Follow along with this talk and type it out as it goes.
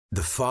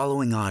The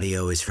following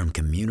audio is from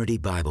Community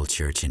Bible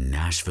Church in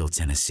Nashville,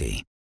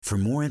 Tennessee. For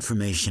more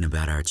information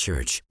about our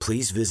church,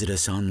 please visit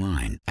us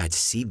online at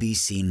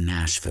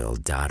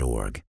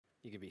CBCNashville.org.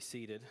 You can be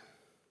seated.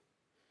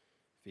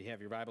 If you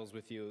have your Bibles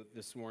with you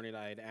this morning,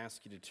 I'd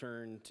ask you to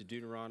turn to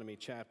Deuteronomy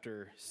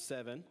chapter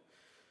 7.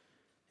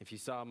 If you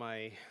saw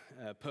my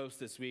post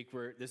this week,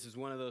 this is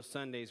one of those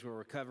Sundays where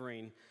we're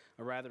covering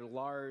a rather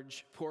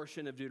large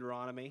portion of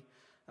Deuteronomy.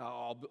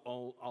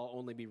 I'll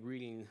only be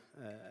reading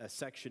a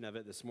section of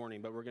it this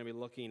morning, but we're going to be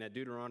looking at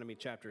Deuteronomy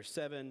chapter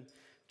 7,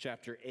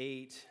 chapter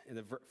 8, and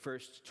the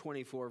first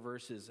 24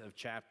 verses of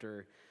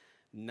chapter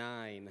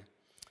 9.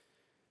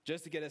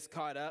 Just to get us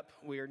caught up,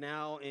 we are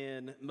now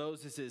in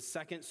Moses'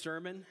 second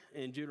sermon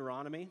in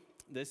Deuteronomy.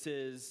 This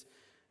is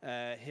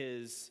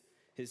his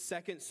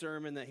second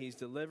sermon that he's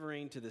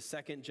delivering to the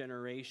second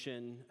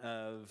generation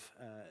of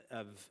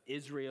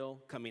Israel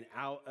coming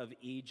out of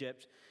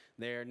Egypt.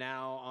 They are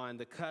now on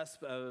the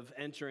cusp of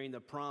entering the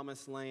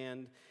promised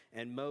land,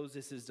 and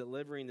Moses is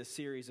delivering the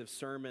series of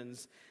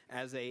sermons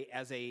as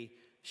a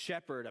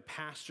shepherd, a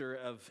pastor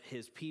of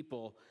his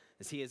people,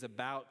 as he is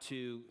about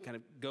to kind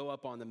of go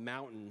up on the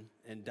mountain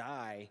and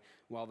die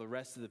while the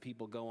rest of the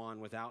people go on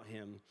without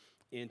him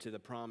into the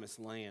promised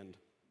land.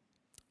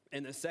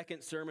 In the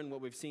second sermon,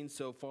 what we've seen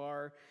so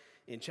far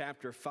in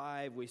chapter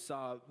 5, we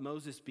saw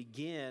Moses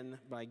begin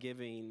by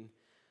giving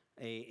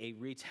a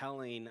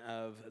retelling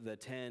of the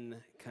Ten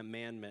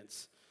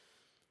Commandments.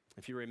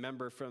 If you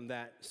remember from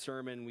that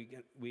sermon,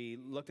 we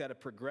looked at a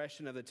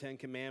progression of the Ten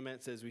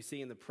Commandments as we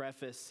see in the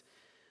preface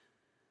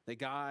that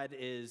God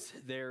is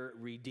their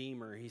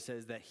Redeemer. He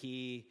says that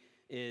He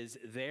is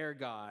their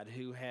God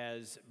who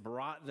has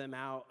brought them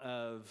out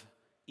of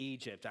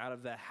Egypt, out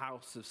of the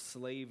house of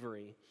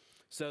slavery.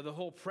 So the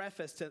whole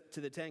preface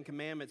to the Ten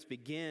Commandments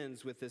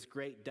begins with this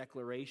great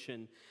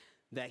declaration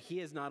that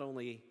He is not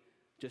only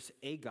just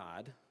a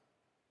God,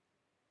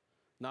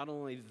 not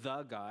only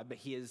the God, but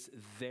He is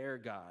their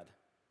God.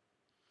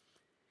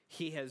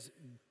 He has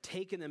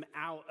taken them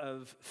out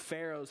of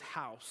Pharaoh's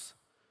house,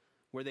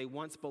 where they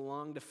once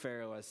belonged to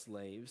Pharaoh as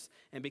slaves.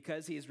 And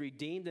because He has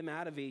redeemed them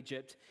out of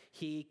Egypt,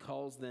 He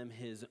calls them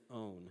His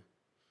own.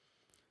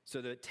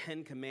 So the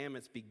Ten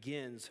Commandments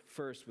begins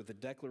first with the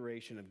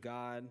declaration of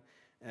God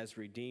as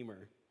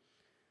Redeemer.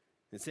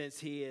 And since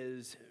He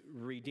is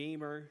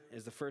Redeemer,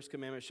 as the first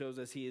commandment shows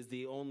us, He is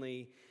the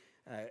only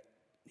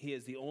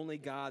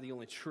God, the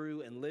only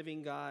true and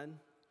living God.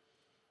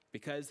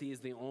 Because He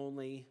is the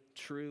only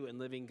true and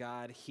living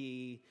God,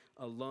 He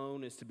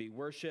alone is to be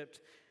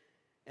worshiped.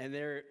 And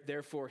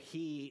therefore,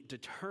 He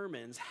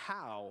determines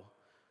how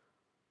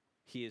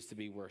He is to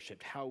be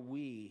worshiped, how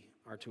we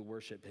are to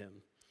worship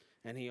Him.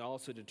 And He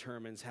also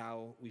determines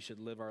how we should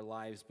live our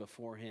lives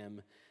before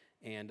Him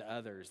and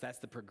others. That's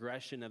the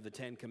progression of the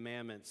Ten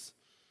Commandments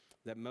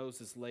that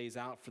Moses lays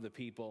out for the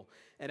people.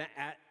 And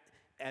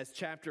as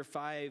chapter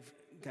 5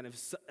 kind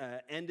of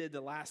ended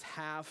the last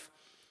half,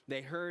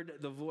 they heard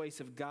the voice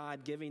of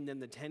God giving them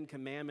the Ten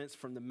Commandments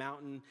from the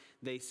mountain.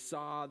 They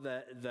saw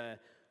the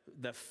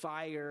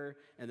fire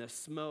and the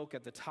smoke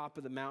at the top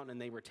of the mountain,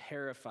 and they were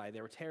terrified.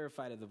 They were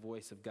terrified of the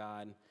voice of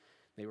God.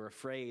 They were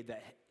afraid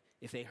that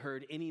if they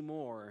heard any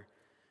more,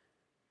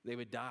 they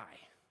would die.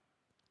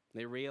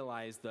 They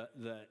realized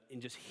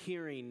in just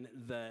hearing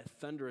the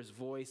thunderous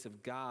voice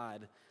of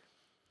God,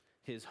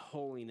 His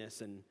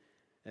holiness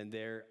and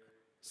their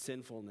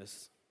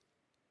sinfulness.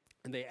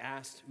 And they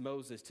asked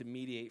Moses to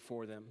mediate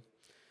for them.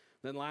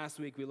 Then last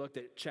week we looked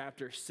at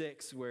chapter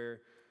 6,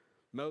 where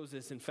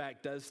Moses, in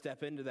fact, does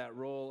step into that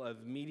role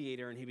of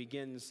mediator, and he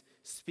begins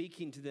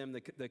speaking to them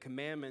the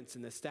commandments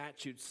and the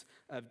statutes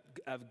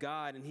of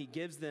God, and he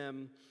gives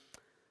them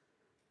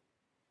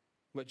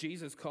what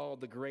Jesus called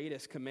the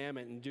greatest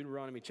commandment in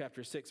Deuteronomy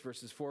chapter 6,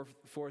 verses 4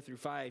 through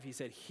 5. He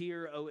said,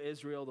 "Hear, O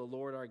Israel, the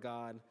Lord our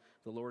God,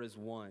 the Lord is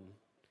one.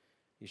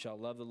 You shall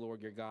love the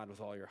Lord your God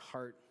with all your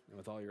heart and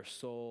with all your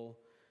soul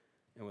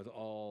and with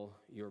all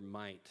your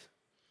might."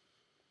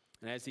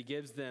 And as he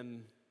gives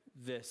them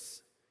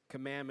this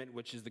commandment,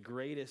 which is the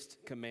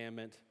greatest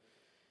commandment,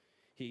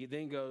 he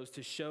then goes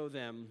to show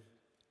them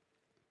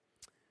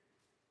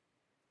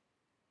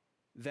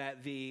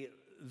that the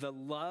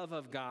love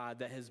of God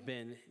that has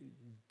been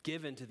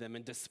given to them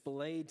and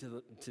displayed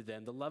to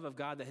them, the love of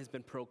God that has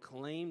been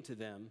proclaimed to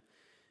them,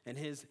 and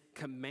His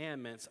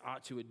commandments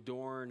ought to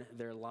adorn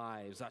their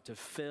lives, ought to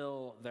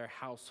fill their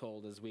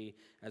household, as we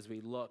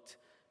looked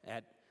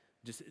at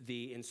just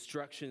the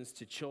instructions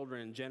to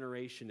children,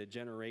 generation to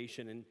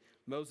generation. And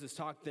Moses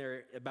talked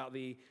there about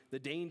the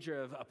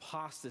danger of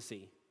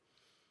apostasy,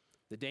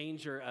 the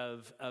danger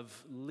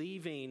of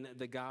leaving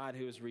the God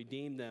who has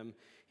redeemed them.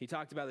 He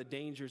talked about the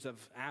dangers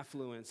of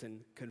affluence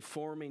and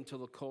conforming to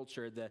the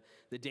culture, the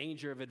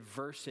danger of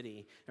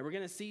adversity. And we're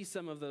going to see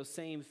some of those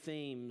same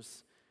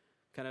themes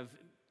kind of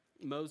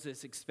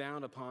Moses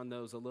expound upon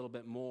those a little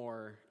bit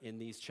more in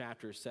these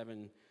chapters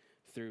 7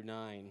 through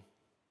 9.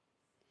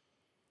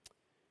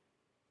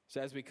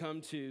 So as we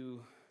come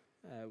to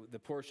the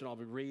portion I'll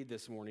read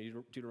this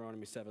morning,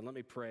 Deuteronomy 7, let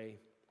me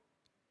pray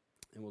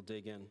and we'll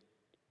dig in.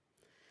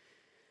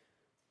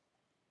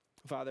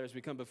 Father, as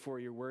we come before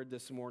your word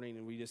this morning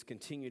and we just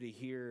continue to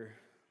hear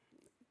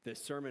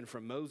this sermon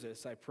from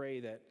Moses, I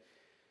pray that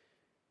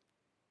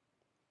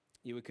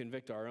you would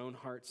convict our own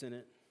hearts in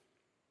it,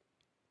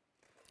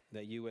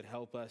 that you would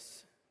help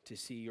us to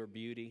see your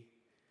beauty,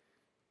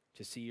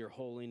 to see your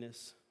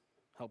holiness.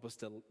 Help us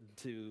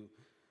to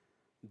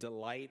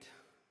delight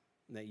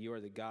that you are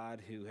the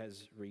God who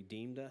has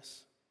redeemed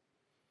us.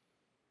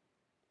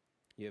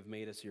 You have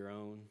made us your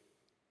own.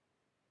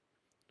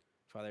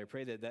 Father, I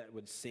pray that that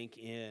would sink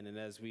in, and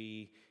as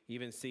we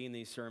even see in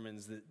these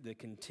sermons, the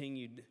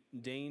continued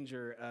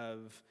danger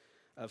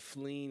of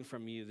fleeing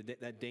from you,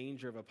 that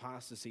danger of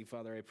apostasy,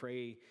 Father, I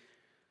pray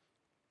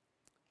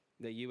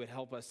that you would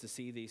help us to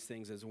see these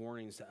things as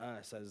warnings to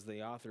us, as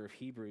the author of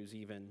Hebrews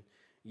even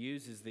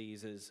uses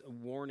these as a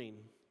warning.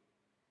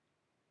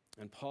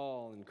 And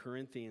Paul and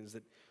Corinthians,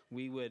 that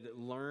we would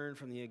learn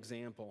from the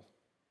example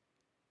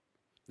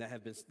that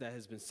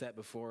has been set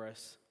before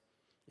us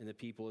in the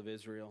people of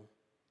Israel.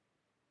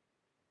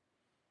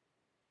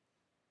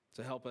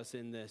 So help us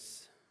in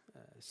this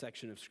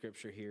section of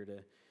Scripture here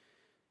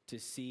to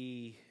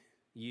see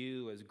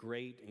you as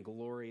great and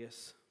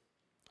glorious,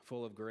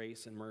 full of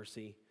grace and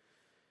mercy,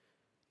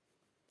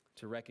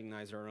 to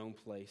recognize our own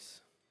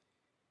place.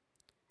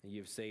 And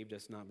you've saved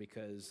us not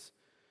because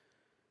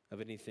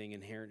of anything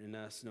inherent in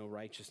us, no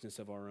righteousness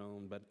of our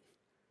own,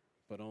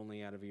 but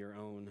only out of your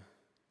own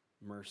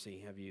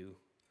mercy have you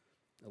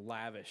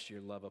lavished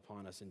your love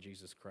upon us in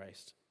Jesus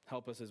Christ.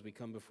 Help us as we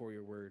come before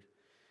your word.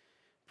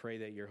 Pray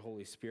that your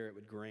Holy Spirit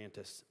would grant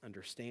us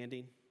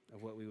understanding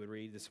of what we would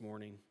read this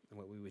morning and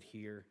what we would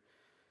hear.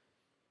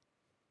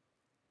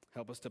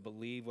 Help us to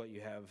believe what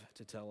you have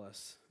to tell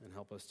us and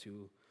help us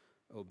to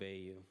obey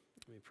you.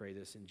 We pray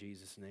this in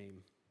Jesus'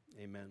 name.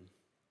 Amen.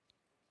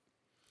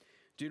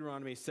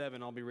 Deuteronomy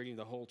 7, I'll be reading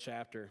the whole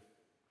chapter.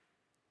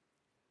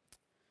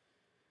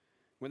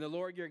 When the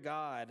Lord your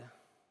God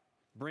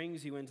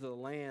brings you into the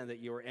land that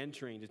you are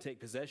entering to take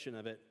possession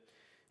of it,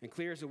 and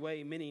clears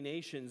away many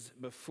nations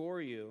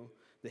before you,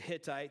 the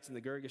Hittites and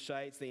the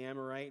Girgashites, the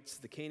Amorites,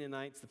 the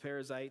Canaanites, the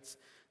Perizzites,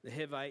 the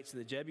Hivites, and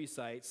the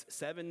Jebusites,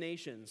 7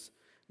 nations,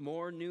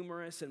 more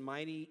numerous and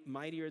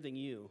mightier than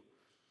you.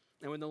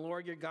 And when the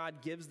Lord your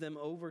God gives them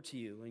over to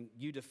you and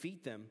you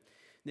defeat them,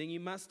 then you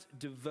must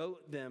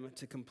devote them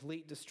to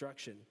complete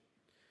destruction.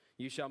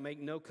 You shall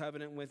make no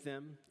covenant with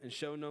them and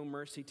show no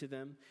mercy to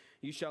them.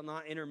 You shall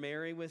not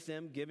intermarry with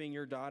them, giving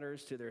your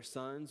daughters to their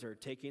sons or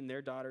taking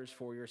their daughters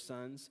for your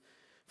sons,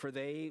 for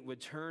they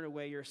would turn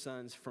away your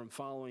sons from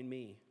following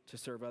me to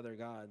serve other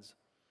gods.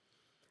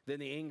 Then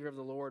the anger of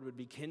the Lord would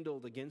be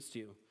kindled against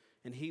you,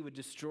 and he would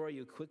destroy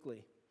you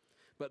quickly.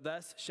 But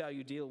thus shall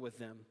you deal with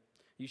them.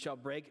 You shall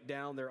break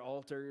down their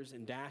altars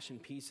and dash in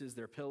pieces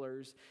their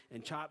pillars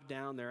and chop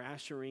down their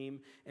asherim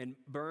and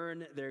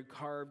burn their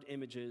carved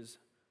images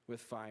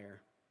with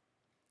fire.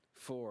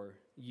 For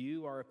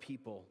you are a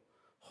people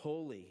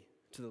holy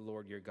to the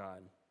Lord your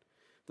God.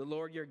 The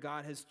Lord your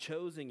God has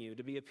chosen you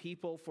to be a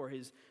people for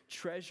his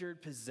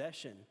treasured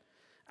possession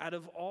out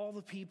of all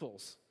the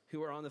peoples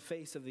who are on the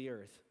face of the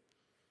earth.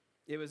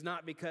 It was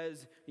not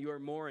because you are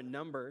more in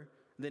number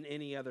than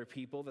any other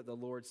people that the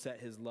Lord set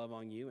his love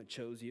on you and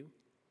chose you,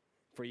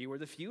 for you were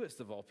the fewest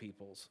of all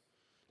peoples.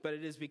 But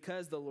it is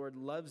because the Lord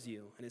loves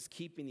you and is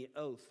keeping the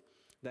oath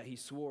that he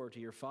swore to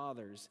your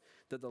fathers,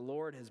 that the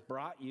Lord has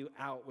brought you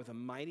out with a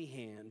mighty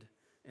hand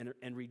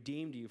and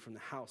redeemed you from the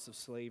house of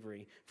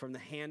slavery, from the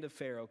hand of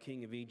Pharaoh,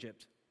 king of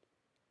Egypt.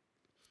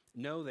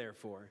 Know,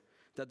 therefore,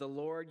 that the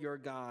Lord your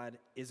God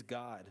is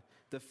God,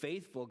 the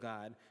faithful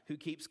God, who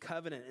keeps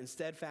covenant and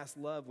steadfast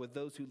love with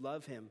those who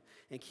love him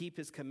and keep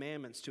his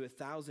commandments to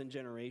 1,000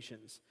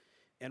 generations,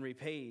 and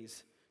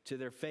repays to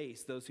their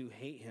face those who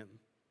hate him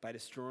by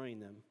destroying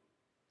them.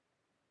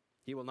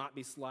 He will not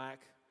be slack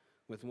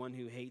with one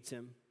who hates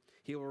him.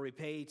 He will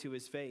repay to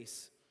his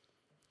face.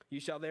 You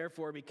shall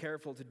therefore be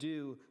careful to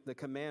do the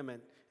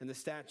commandment and the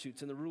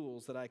statutes and the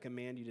rules that I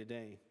command you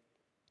today.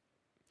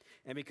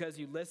 And because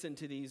you listen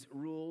to these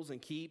rules and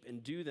keep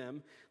and do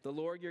them, the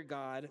Lord your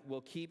God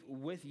will keep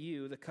with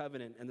you the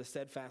covenant and the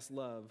steadfast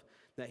love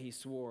that he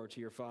swore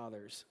to your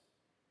fathers.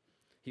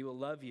 He will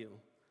love you,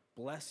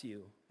 bless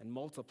you, and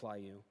multiply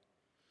you.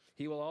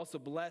 He will also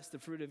bless the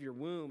fruit of your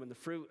womb and the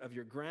fruit of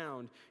your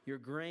ground, your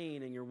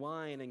grain and your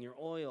wine and your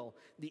oil,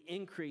 the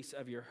increase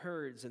of your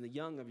herds and the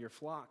young of your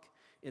flock,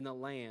 in the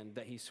land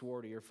that he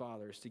swore to your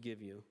fathers to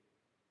give you.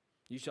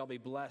 You shall be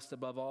blessed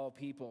above all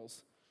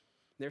peoples.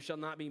 There shall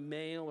not be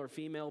male or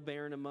female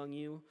barren among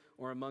you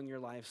or among your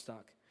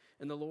livestock.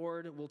 And the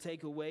Lord will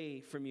take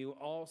away from you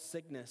all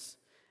sickness,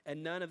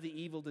 and none of the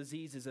evil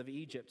diseases of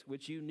Egypt,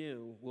 which you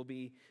knew, will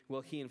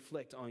he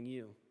inflict on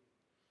you.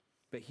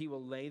 But he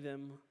will lay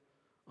them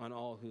on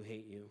all who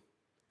hate you.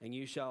 And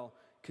you shall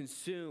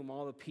consume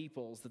all the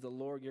peoples that the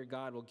Lord your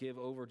God will give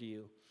over to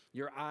you.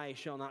 Your eye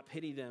shall not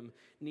pity them,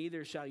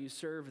 neither shall you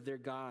serve their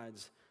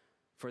gods,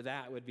 for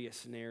that would be a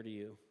snare to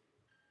you.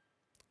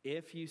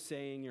 If you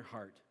say in your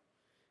heart,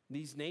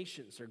 these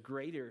nations are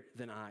greater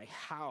than I,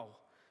 how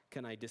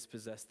can I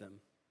dispossess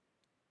them?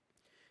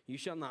 You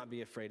shall not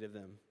be afraid of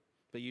them,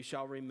 But you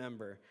shall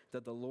remember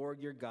that the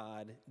Lord your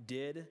God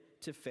did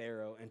to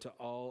Pharaoh and to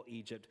all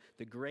Egypt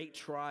the great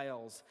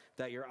trials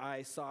that your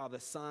eyes saw, the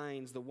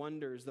signs, the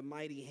wonders, the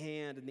mighty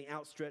hand, and the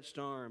outstretched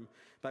arm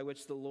by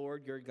which the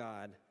Lord your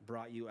God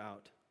brought you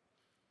out.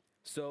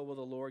 So will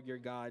the Lord your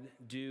God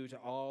do to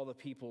all the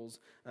peoples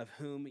of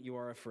whom you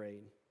are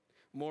afraid.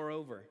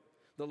 Moreover,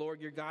 the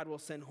Lord your God will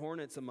send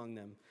hornets among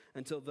them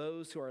until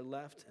those who are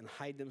left and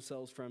hide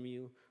themselves from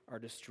you are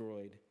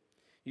destroyed.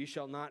 You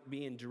shall not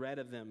be in dread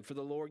of them, for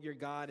the Lord your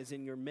God is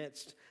in your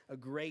midst, a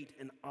great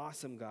and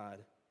awesome God.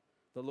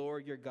 The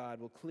Lord your God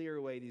will clear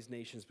away these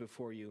nations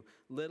before you,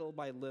 little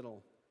by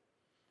little.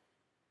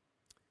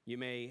 You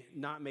may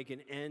not make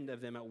an end of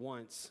them at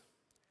once,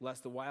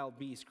 lest the wild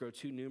beasts grow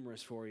too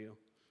numerous for you.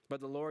 But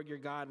the Lord your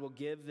God will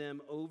give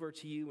them over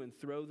to you and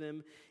throw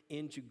them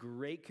into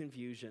great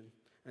confusion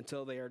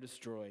until they are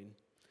destroyed.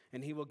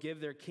 And he will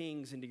give their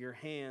kings into your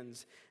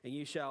hands, and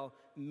you shall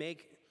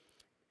make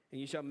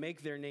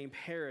their name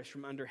perish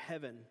from under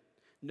heaven.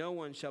 No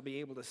one shall be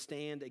able to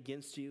stand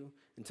against you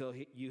until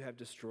you have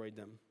destroyed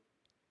them.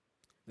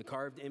 The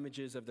carved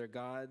images of their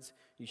gods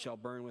you shall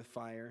burn with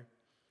fire.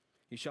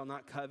 You shall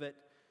not covet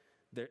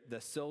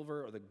the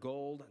silver or the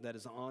gold that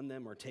is on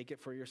them, or take it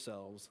for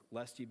yourselves,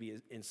 lest you be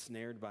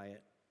ensnared by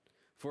it.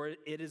 For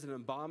it is an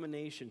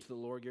abomination to the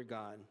Lord your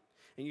God.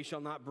 And you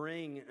shall not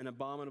bring an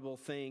abominable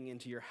thing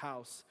into your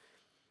house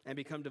and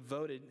become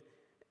devoted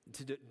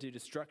to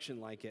destruction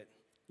like it.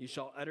 You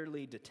shall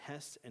utterly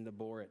detest and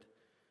abhor it,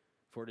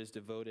 for it is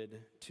devoted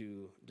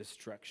to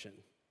destruction.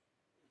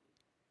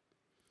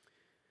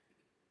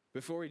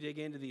 Before we dig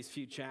into these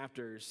few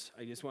chapters,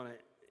 I just want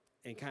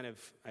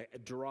to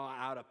draw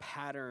out a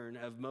pattern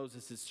of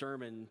Moses'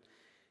 sermon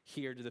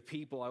here to the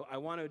people. I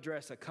want to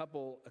address a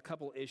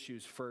couple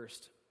issues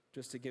first,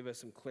 just to give us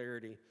some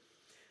clarity.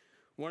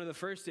 One of the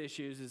first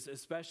issues is,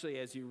 especially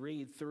as you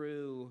read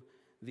through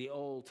the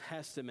Old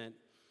Testament,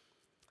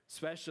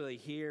 especially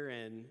here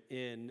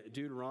in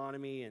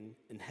Deuteronomy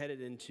and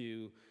headed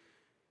into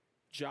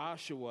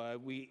Joshua,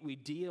 we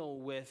deal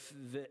with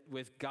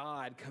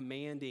God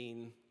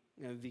commanding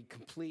the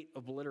complete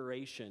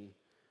obliteration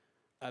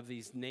of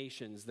these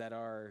nations that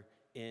are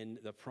in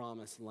the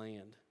promised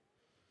land.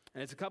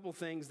 And it's a couple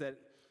things that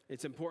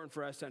it's important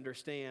for us to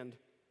understand.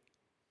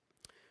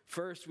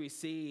 First, we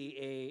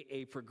see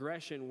a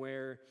progression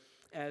where,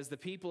 as the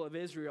people of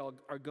Israel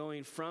are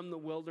going from the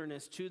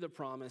wilderness to the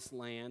promised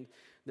land,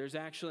 there's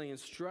actually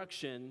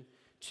instruction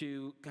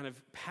to kind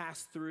of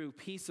pass through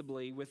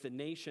peaceably with the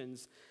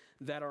nations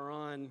that are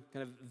on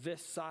kind of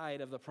this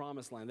side of the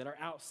promised land, that are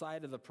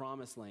outside of the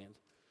promised land.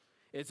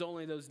 It's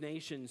only those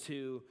nations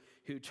who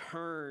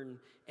turn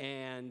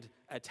and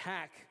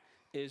attack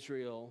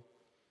Israel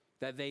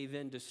that they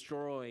then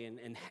destroy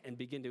and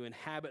begin to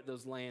inhabit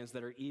those lands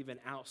that are even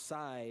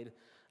outside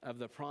of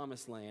the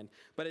promised land.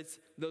 But it's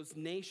those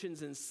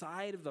nations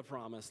inside of the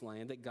promised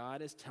land that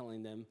God is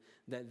telling them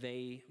that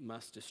they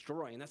must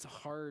destroy. And that's a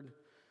hard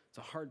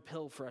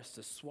pill for us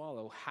to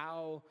swallow.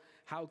 How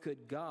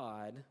could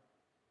God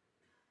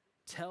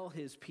tell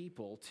his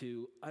people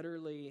to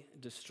utterly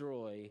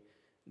destroy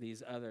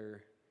these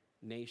other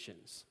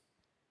nations?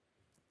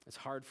 It's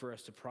hard for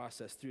us to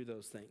process through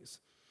those things.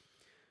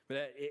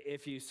 But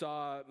if you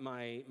saw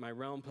my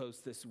realm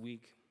post this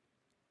week,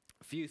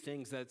 a few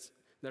things that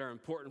are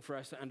important for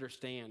us to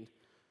understand.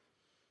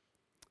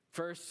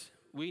 First,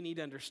 we need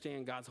to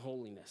understand God's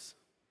holiness.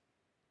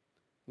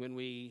 When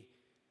we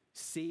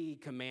see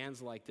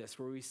commands like this,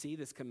 where we see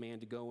this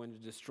command to go in to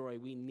destroy,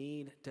 we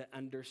need to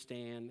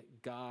understand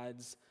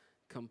God's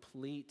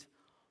complete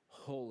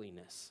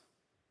holiness.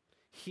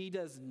 He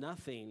does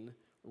nothing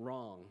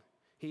wrong.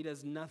 He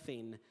does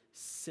nothing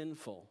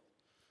sinful.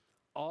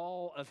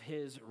 All of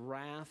his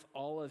wrath,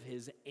 all of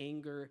his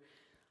anger,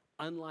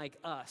 unlike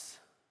us,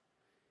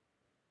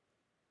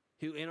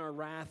 who in our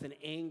wrath and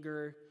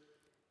anger,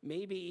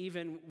 maybe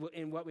even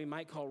in what we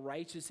might call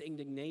righteous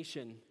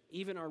indignation,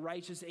 even our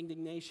righteous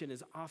indignation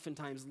is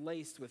oftentimes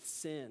laced with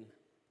sin.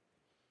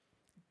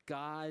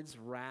 God's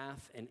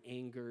wrath and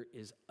anger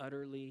is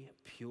utterly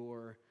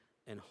pure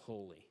and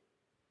holy.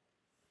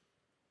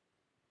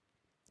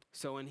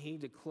 So when he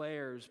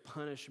declares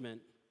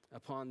punishment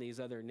upon these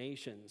other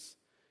nations,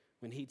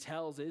 when he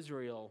tells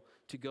Israel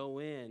to go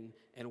in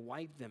and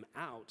wipe them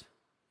out,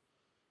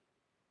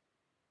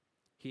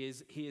 he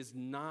is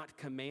not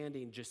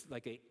commanding just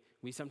like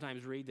we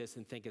sometimes read this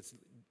and think it's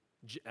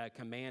a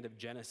command of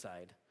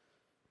genocide.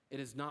 It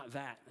is not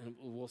that, and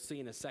we'll see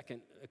in a second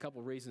a couple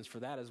reasons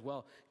for that as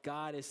well.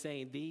 God is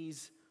saying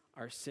these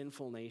are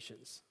sinful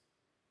nations.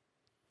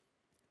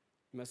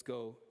 We must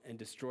go and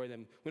destroy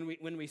them.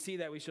 When we see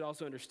that, we should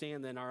also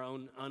understand then our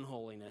own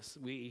unholiness.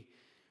 We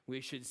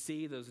should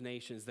see those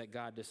nations that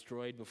God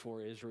destroyed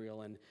before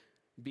Israel and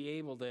be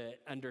able to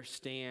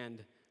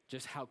understand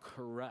just how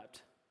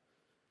corrupt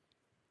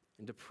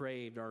and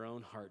depraved our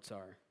own hearts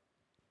are.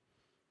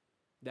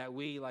 That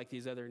we, like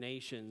these other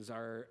nations,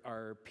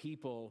 are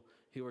people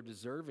who are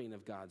deserving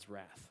of God's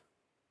wrath.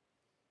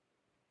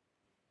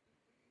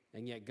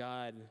 And yet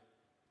God,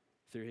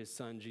 through his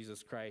Son,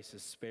 Jesus Christ,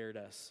 has spared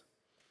us.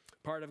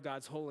 Part of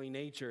God's holy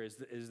nature is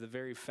the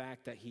very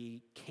fact that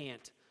he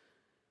can't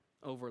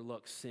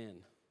overlook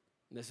sin.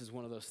 And this is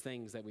one of those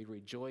things that we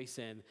rejoice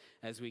in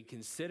as we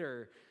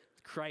consider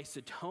Christ's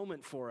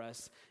atonement for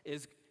us,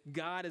 is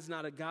God is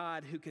not a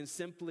God who can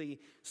simply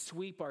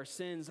sweep our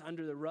sins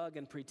under the rug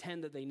and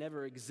pretend that they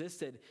never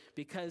existed.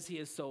 Because he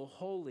is so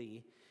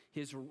holy,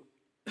 his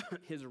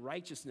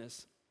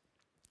righteousness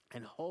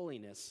and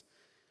holiness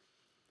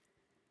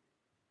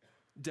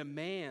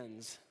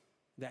demands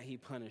that he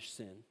punish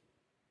sin.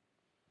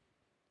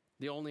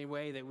 The only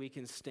way that we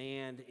can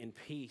stand in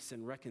peace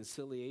and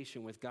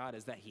reconciliation with God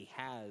is that he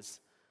has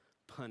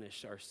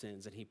punished our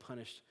sins, and he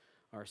punished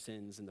our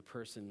sins in the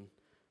person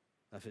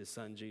of his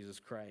Son, Jesus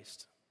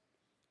Christ.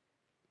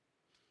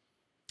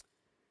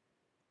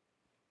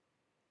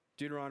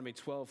 Deuteronomy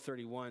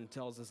 12:31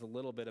 tells us a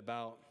little bit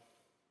about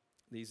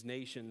these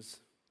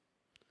nations.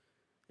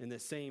 In the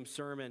same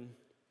sermon,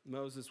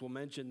 Moses will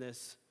mention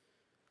this.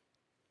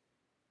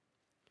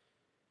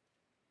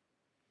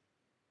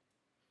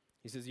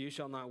 He says, "You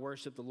shall not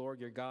worship the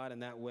Lord your God in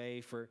that way,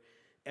 for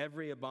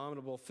every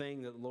abominable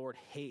thing that the Lord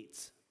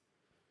hates,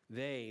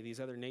 these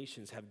other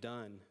nations, have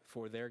done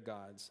for their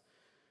gods.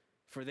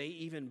 For they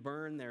even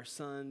burn their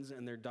sons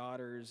and their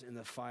daughters in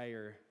the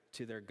fire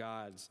to their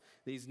gods."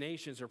 These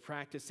nations are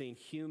practicing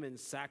human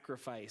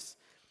sacrifice.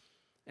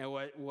 And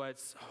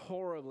what's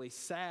horribly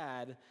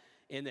sad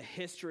in the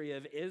history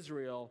of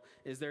Israel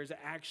is there's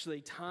actually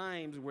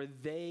times where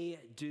they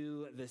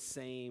do the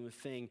same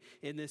thing.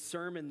 In this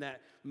sermon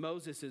that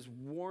Moses is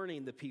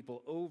warning the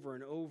people over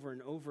and over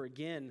and over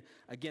again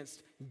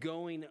against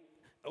going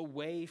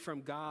away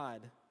from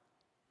God,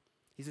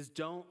 he says,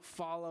 don't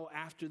follow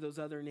after those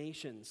other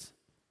nations.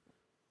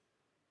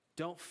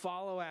 Don't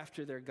follow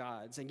after their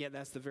gods. And yet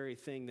that's the very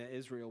thing that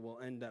Israel will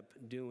end up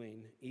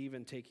doing,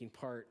 even taking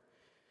part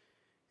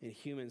in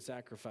human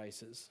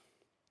sacrifices.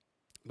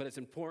 But it's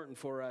important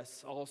for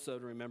us also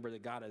to remember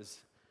that God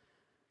is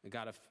a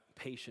God of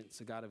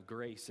patience, a God of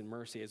grace and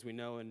mercy. As we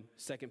know in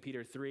 2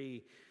 Peter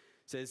 3,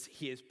 says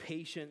he is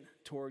patient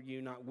toward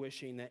you, not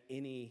wishing that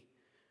any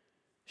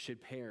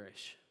should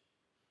perish.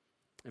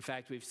 In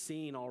fact, we've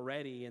seen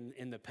already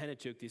in the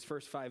Pentateuch, these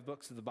first 5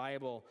 books of the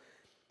Bible,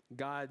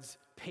 God's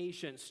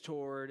patience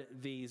toward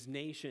these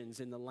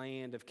nations in the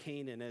land of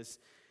Canaan, as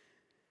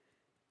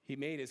he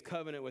made his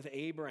covenant with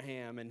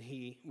Abraham, and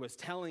he was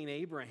telling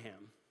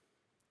Abraham,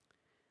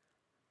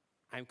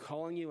 I'm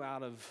calling you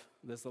out of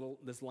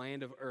this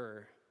land of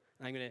Ur,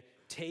 and I'm going to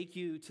take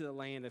you to the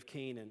land of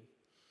Canaan.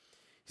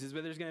 He says,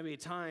 but there's going to be a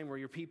time where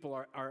your people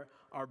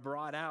are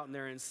brought out and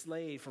they're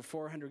enslaved for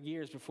 400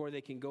 years before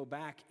they can go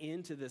back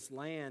into this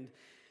land.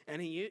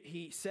 And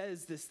he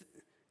says this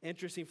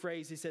interesting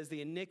phrase. He says,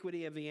 the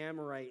iniquity of the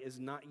Amorite is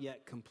not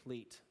yet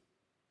complete.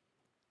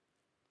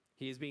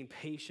 He is being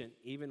patient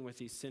even with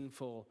these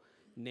sinful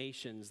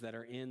nations that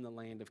are in the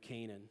land of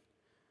Canaan.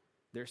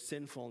 Their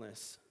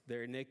sinfulness,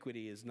 their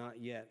iniquity is not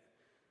yet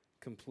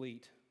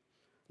complete.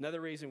 Another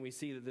reason we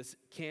see that this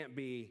can't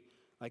be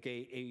like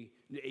a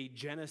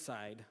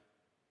genocide,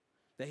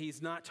 that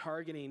he's not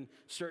targeting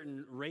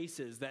certain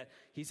races, that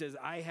he says,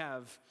 I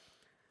have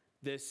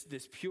this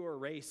pure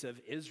race of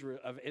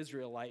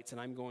Israelites,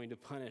 and I'm going to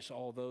punish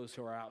all those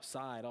who are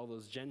outside, all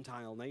those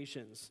Gentile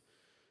nations,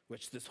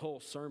 which this whole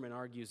sermon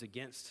argues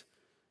against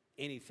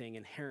anything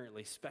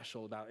inherently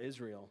special about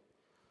Israel.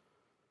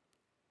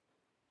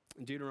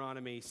 In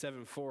Deuteronomy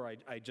 7:4,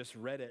 I just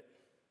read it.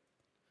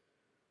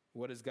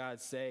 What does God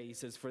say? He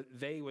says, for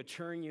they would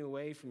turn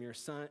away your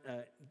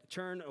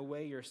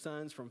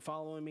sons from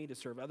following me to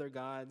serve other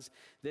gods.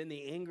 Then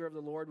the anger of the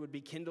Lord would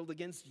be kindled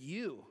against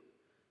you,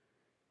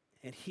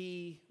 and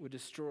he would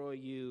destroy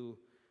you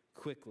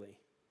quickly.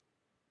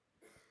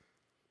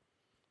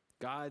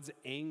 God's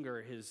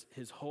anger,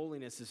 his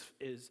holiness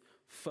is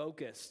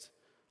focused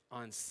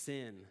on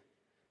sin.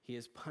 He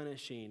is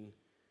punishing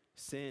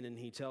sin, and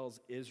he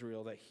tells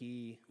Israel that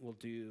he will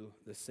do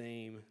the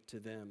same to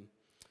them.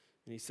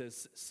 And he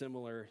says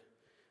similar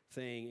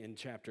thing in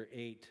chapter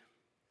 8.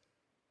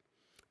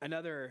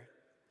 Another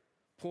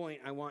point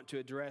I want to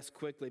address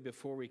quickly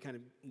before we kind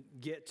of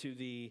get to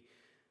the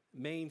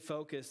main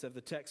focus of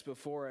the text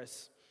before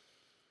us.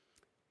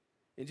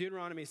 In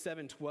Deuteronomy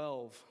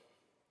 7:12,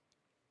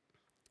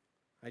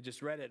 I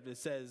just read it. It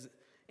says,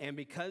 and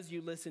because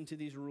you listen to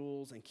these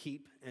rules and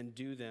keep and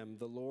do them,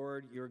 the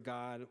Lord your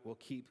God will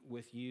keep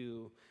with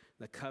you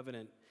the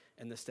covenant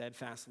and the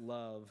steadfast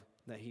love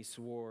that he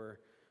swore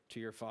to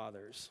your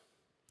fathers.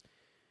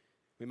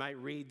 We might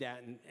read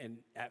that and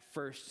at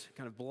first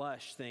kind of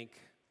blush, think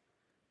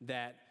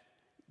that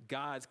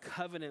God's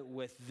covenant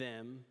with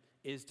them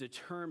is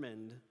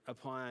determined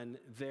upon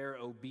their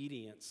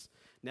obedience.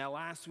 Now,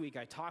 last week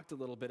I talked a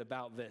little bit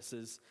about this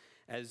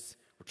as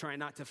we're trying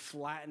not to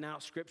flatten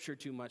out Scripture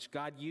too much.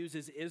 God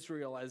uses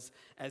Israel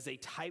as a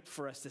type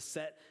for us to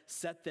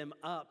set them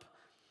up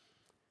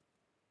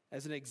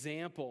as an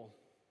example,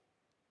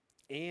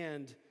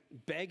 and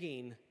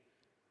begging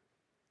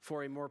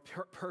for a more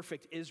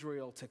perfect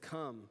Israel to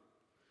come.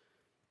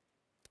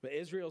 But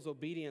Israel's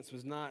obedience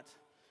was not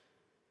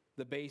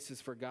the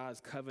basis for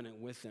God's covenant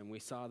with them. We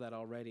saw that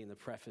already in the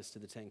preface to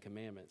the Ten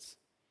Commandments.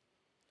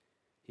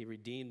 He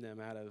redeemed them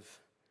out of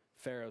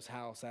Pharaoh's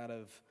house, out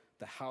of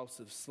the house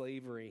of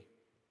slavery.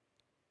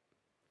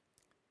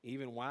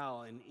 Even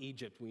while in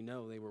Egypt, we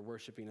know they were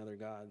worshiping other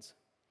gods.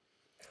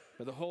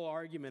 But the whole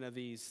argument of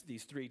these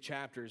 3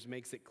 chapters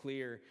makes it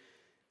clear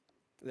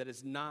that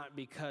it's not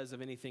because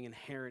of anything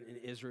inherent in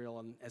Israel.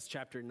 And as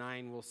chapter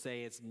 9 will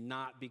say, it's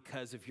not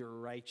because of your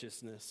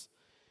righteousness.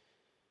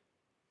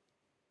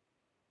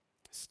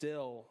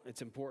 Still,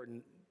 it's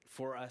important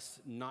for us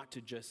not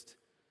to just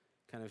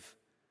kind of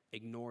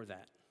ignore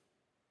that.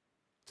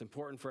 It's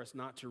important for us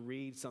not to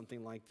read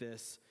something like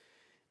this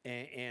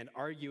and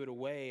argue it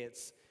away.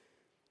 It's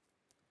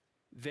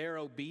their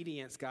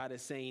obedience, God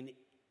is saying,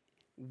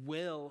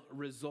 will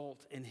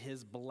result in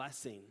his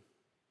blessing.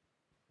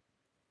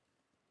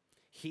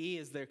 He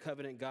is their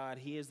covenant God.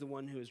 He is the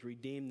one who has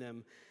redeemed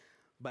them,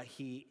 but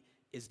he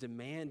is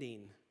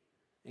demanding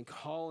and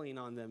calling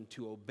on them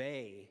to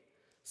obey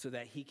so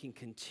that he can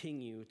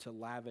continue to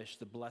lavish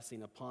the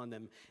blessing upon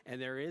them.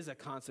 And there is a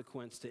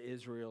consequence to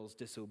Israel's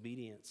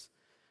disobedience.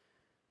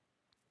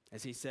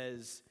 As he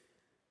says,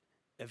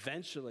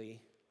 eventually,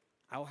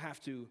 I'll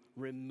have to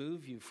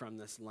remove you from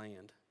this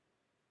land.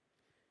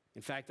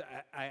 In fact,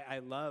 I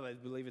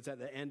believe it's at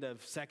the end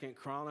of 2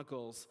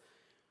 Chronicles,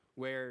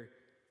 where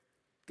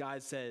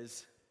God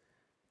says,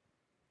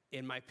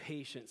 in my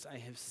patience, I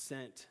have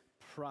sent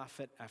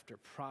prophet after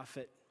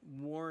prophet,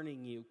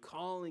 warning you,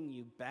 calling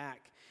you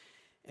back.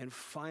 And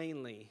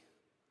finally,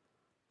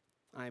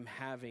 I'm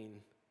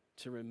having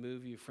to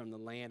remove you from the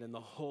land. And the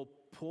whole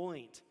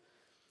point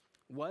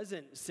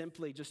wasn't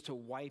simply just to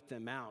wipe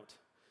them out,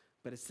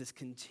 but it's this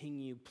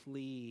continued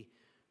plea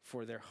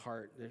for their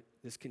heart,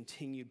 this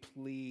continued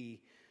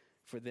plea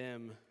for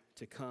them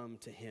to come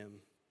to him,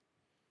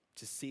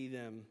 to see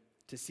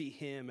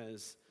him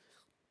as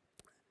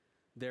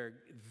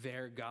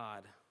their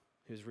God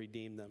who's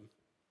redeemed them.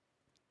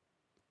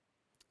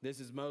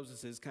 This is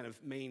Moses' kind of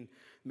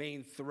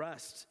main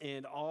thrust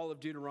in all of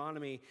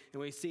Deuteronomy,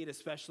 and we see it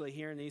especially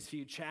here in these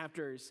few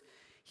chapters.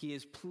 He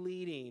is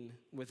pleading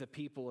with the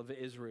people of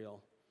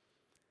Israel,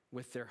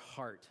 with their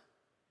heart,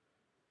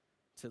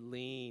 to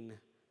lean,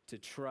 to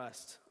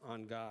trust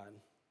on God.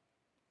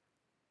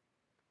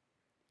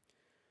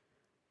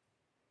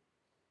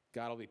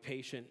 God will be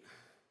patient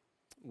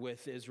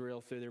with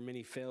Israel through their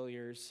many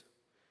failures.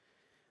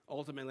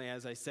 Ultimately,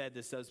 as I said,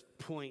 this does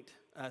point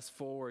us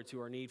forward to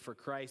our need for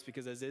Christ,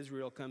 because as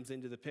Israel comes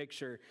into the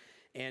picture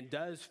and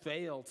does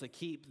fail to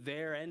keep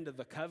their end of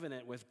the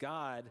covenant with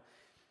God,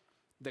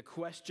 the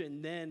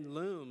question then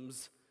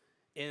looms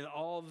in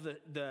all of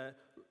the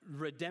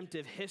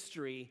redemptive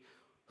history: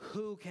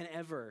 who can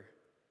ever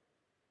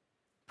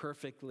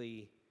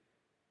perfectly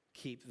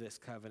keep this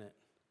covenant?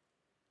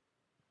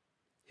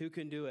 Who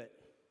can do it?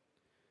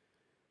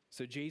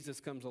 So Jesus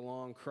comes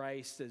along,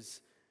 Christ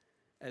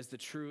as the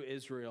true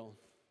Israel,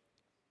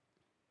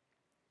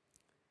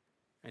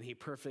 and he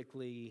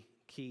perfectly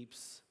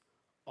keeps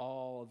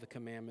all of the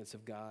commandments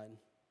of God,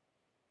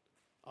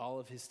 all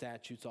of his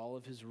statutes, all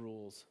of his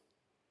rules.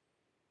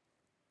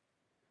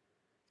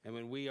 And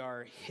when we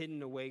are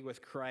hidden away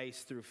with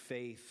Christ through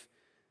faith,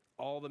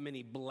 all the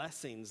many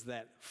blessings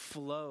that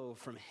flow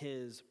from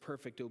his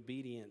perfect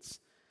obedience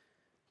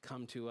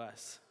come to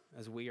us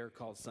as we are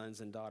called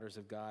sons and daughters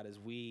of God, as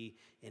we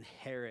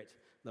inherit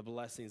the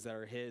blessings that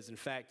are his. In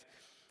fact,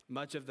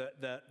 much of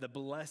the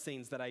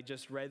blessings that I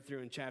just read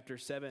through in chapter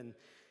 7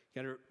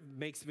 kind of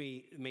makes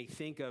me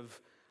think of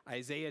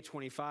Isaiah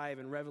 25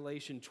 and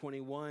Revelation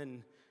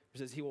 21. It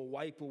says, he will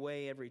wipe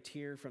away every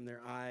tear from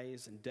their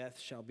eyes, and death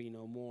shall be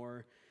no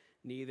more.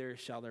 Neither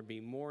shall there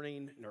be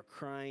mourning, nor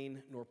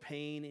crying, nor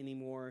pain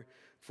anymore,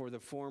 for the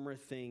former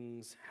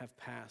things have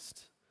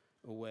passed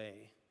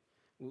away.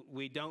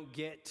 We don't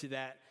get to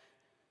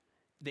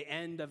the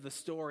end of the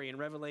story in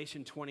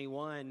Revelation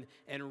 21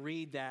 and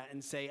read that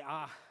and say,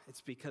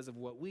 it's because of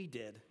what we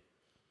did.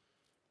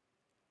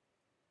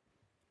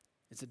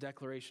 It's a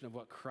declaration of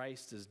what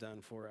Christ has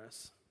done for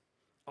us.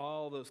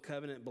 All those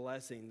covenant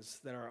blessings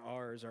that are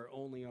ours are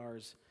only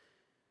ours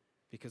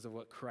because of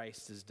what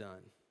Christ has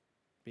done,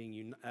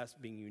 us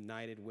being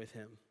united with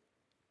him.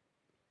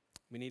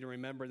 We need to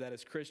remember that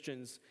as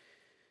Christians,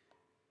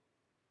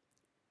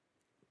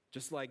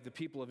 just like the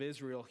people of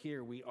Israel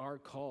here, we are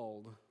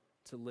called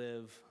to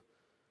live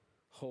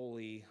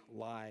holy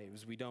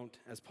lives. We don't,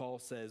 as Paul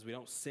says, we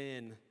don't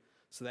sin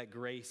so that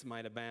grace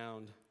might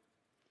abound.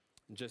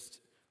 Just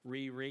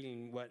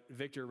rereading what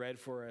Victor read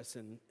for us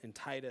in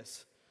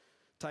Titus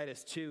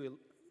 2,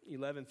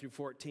 11 through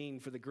 14,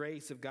 for the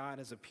grace of God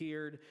has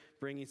appeared,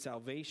 bringing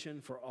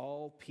salvation for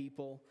all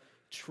people,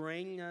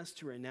 training us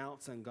to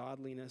renounce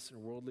ungodliness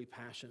and worldly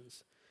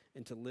passions,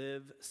 and to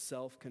live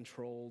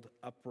self-controlled,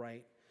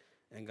 upright,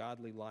 and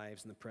godly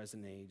lives in the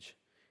present age,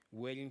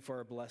 waiting for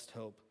our blessed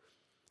hope,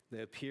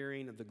 the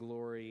appearing of the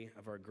glory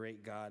of our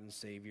great God and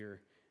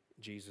Savior,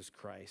 Jesus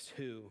Christ,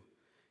 who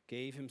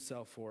gave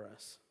himself for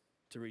us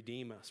to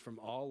redeem us from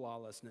all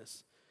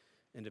lawlessness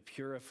and to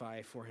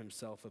purify for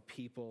himself a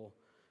people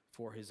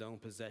for his own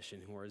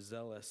possession, who are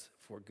zealous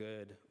for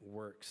good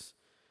works.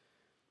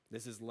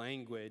 This is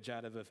language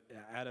out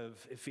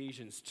of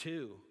Ephesians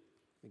 2.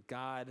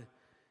 God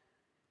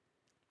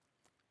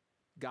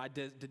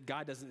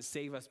doesn't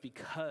save us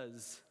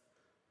because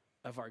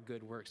of our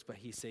good works, but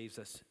he saves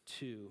us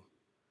to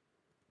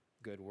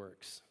good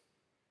works.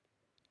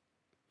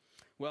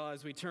 Well,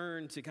 as we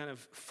turn to kind of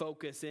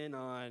focus in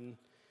on,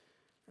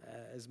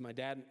 as my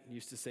dad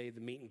used to say,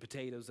 the meat and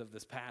potatoes of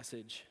this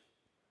passage,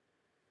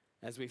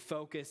 as we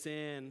focus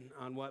in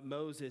on what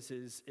Moses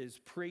is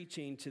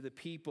preaching to the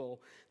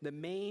people, the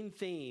main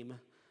theme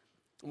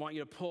I want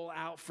you to pull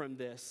out from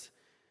this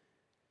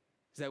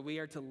is that we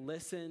are to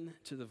listen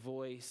to the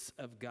voice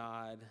of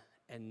God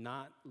and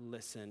not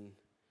listen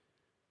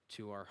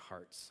to our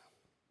hearts.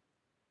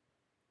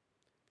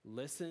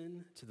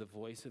 Listen to the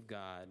voice of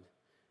God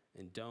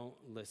and don't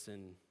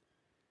listen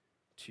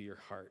to your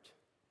heart.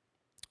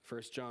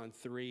 1 John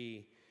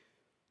 3,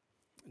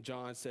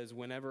 John says,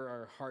 whenever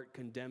our heart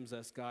condemns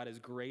us, God is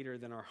greater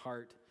than our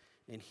heart,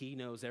 and he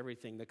knows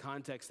everything. The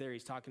context there,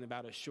 he's talking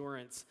about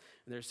assurance.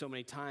 And there's so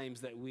many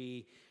times that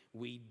we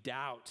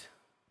doubt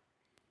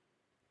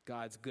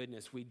God's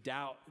goodness. We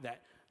doubt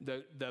that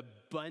the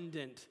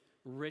abundant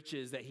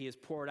riches that he has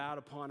poured out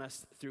upon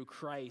us through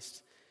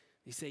Christ.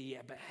 You say,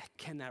 yeah, but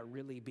can that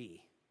really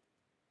be?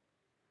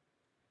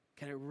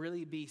 Can it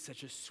really be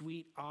such a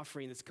sweet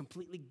offering that's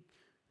completely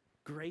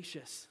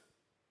gracious?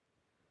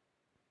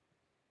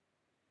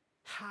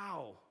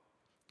 How?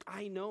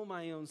 I know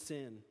my own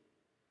sin.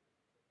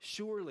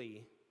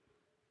 Surely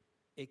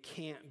it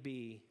can't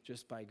be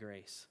just by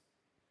grace.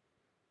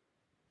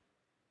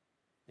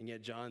 And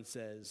yet John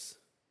says,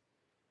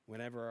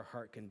 whenever our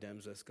heart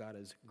condemns us, God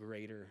is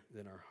greater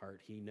than our heart.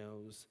 He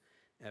knows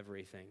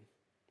everything.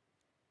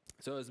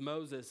 So as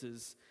Moses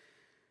is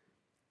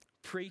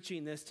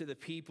preaching this to the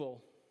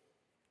people,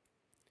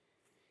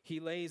 he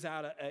lays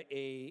out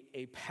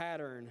a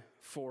pattern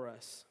for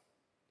us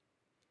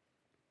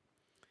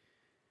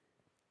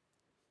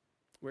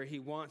where he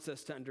wants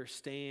us to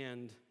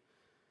understand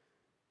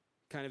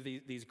kind of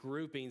these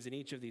groupings in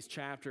each of these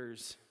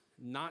chapters,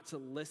 not to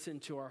listen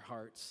to our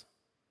hearts.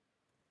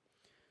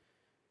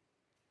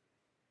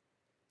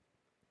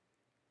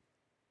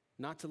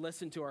 Not to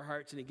listen to our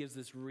hearts, and he gives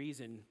this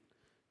reason,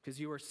 because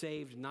you are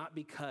saved not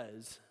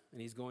because,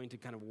 and he's going to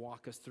kind of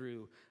walk us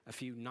through a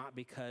few not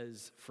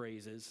because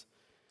phrases,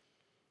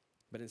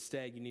 but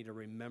instead you need to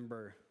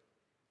remember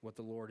what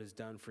the Lord has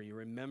done for you.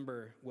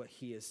 Remember what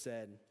he has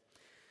said.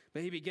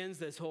 But he begins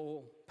this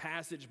whole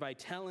passage by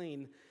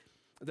telling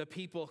the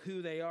people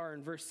who they are.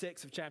 In verse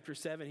 6 of chapter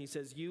 7, he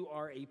says, you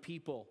are a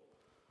people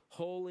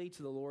holy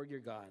to the Lord your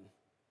God.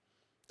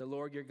 The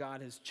Lord your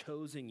God has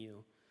chosen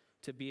you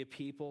to be a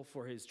people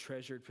for his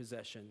treasured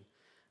possession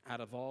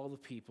out of all the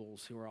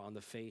peoples who are on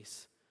the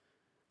face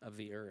of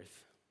the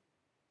earth.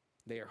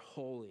 They are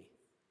holy.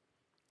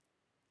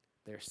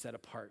 They are set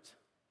apart.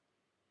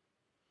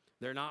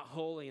 They're not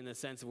holy in the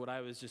sense of what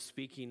I was just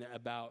speaking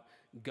about,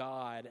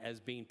 God as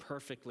being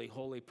perfectly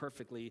holy,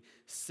 perfectly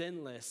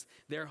sinless.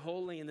 They're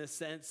holy in the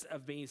sense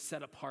of being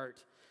set apart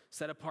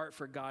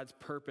for God's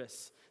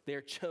purpose.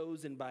 They're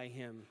chosen by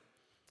him.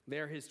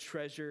 They're his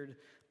treasured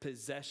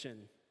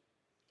possession.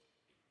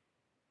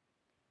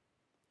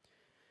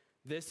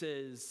 This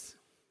is,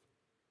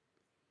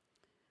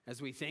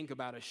 as we think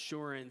about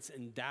assurance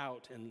and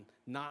doubt and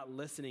not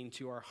listening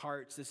to our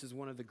hearts, this is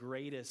one of the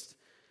greatest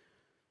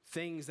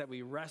things that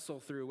we wrestle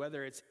through,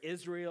 whether it's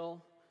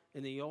Israel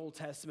in the Old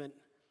Testament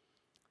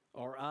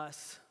or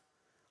us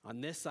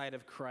on this side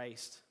of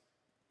Christ.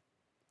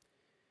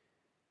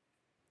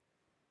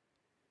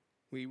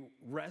 We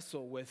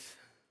wrestle with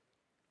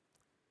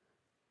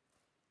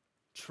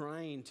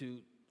trying to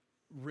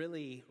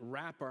really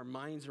wrap our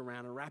minds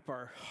around and wrap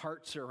our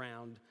hearts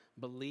around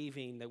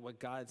believing that what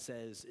God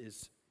says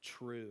is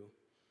true.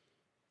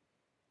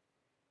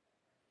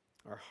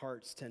 Our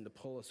hearts tend to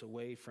pull us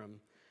away from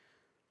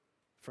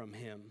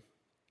him.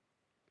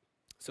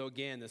 So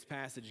again, this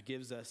passage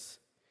gives us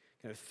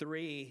kind of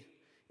three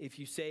if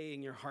you say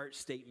in your heart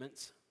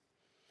statements.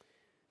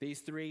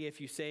 These three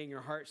if you say in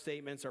your heart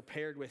statements are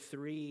paired with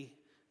three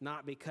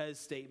not because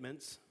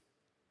statements.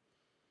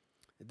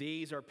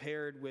 These are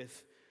paired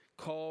with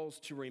calls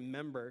to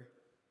remember.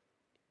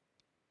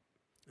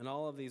 And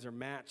all of these are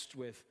matched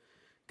with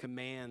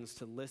commands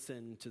to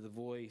listen to the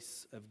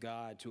voice of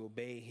God, to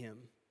obey him.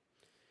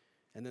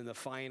 And then the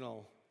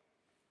final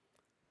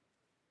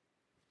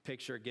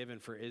picture given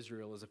for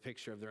Israel is a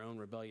picture of their own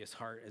rebellious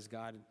heart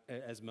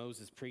as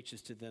Moses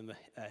preaches to them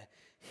a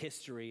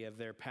history of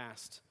their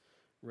past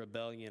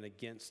rebellion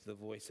against the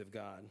voice of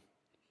God.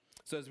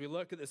 So as we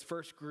look at this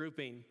first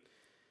grouping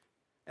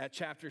at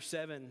chapter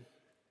 7,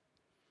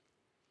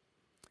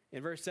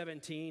 in verse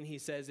 17, he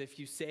says, if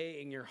you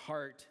say in your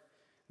heart,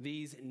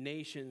 these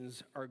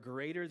nations are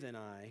greater than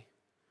I,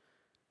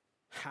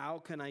 how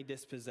can I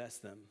dispossess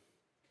them?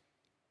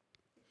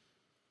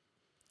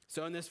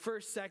 So in this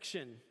first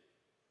section,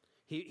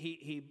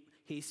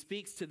 he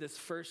speaks to this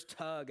first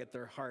tug at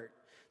their heart,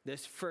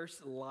 this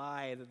first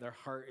lie that their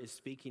heart is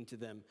speaking to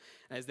them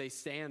as they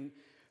stand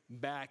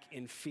back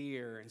in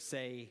fear and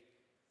say,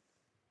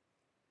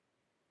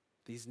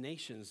 these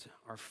nations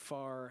are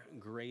far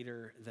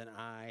greater than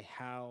I.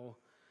 How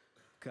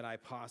could I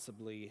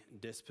possibly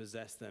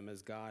dispossess them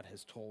as God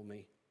has told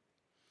me?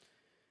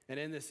 And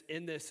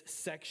in this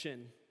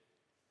section,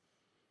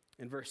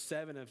 in verse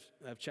 7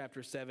 of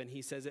chapter 7,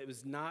 he says, it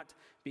was not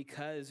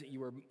because you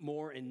were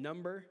more in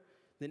number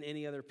than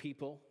any other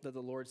people that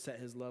the Lord set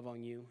his love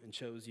on you and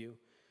chose you,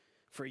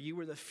 for you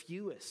were the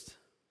fewest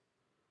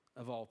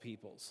of all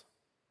peoples.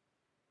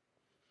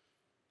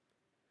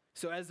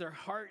 So as their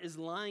heart is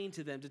lying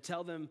to them to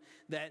tell them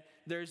that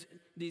there's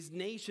these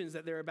nations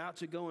that they're about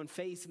to go and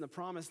face in the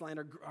promised land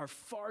are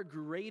far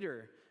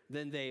greater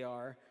than they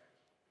are,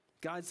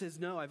 God says,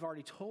 no, I've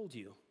already told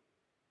you.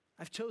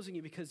 I've chosen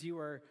you because you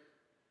are,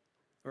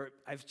 or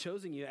I've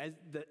chosen you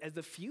as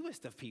the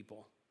fewest of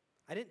people.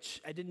 I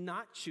did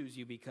not choose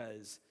you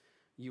because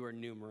you are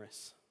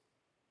numerous.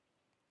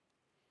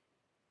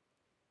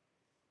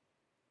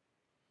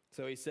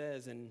 So he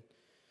says in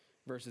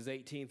verses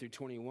 18 through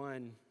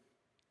 21,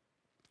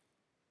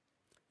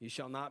 you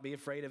shall not be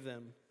afraid of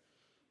them,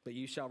 but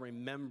you shall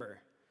remember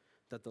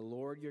that the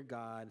Lord your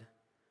God,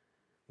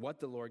 what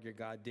the Lord your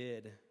God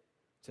did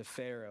to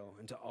Pharaoh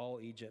and to all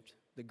Egypt,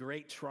 the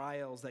great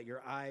trials that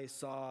your eyes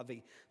saw,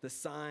 the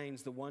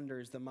signs, the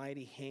wonders, the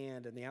mighty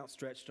hand, and the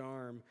outstretched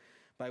arm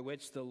by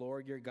which the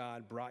Lord your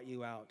God brought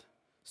you out.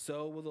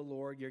 So will the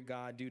Lord your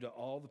God do to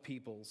all the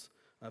peoples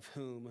of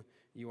whom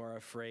you are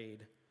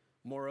afraid.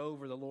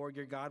 Moreover, the Lord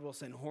your God will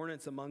send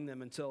hornets among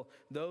them until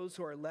those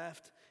who are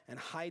left and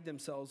hide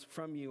themselves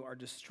from you are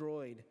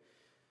destroyed.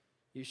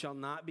 You shall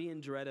not be in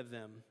dread of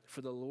them,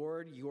 for the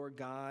Lord your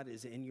God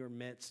is in your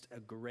midst, a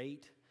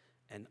great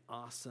and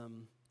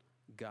awesome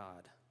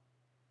God.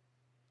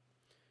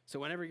 So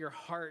whenever your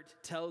heart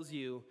tells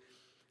you,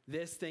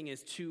 this thing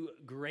is too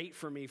great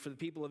for me, for the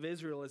people of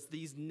Israel, it's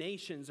these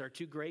nations are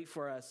too great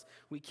for us,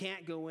 we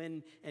can't go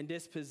in and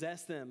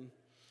dispossess them,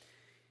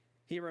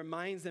 he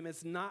reminds them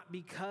it's not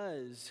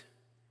because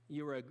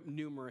you're a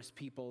numerous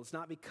people. It's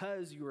not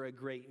because you are a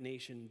great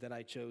nation that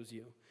I chose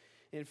you.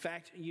 In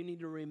fact, you need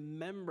to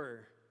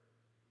remember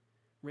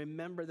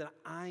that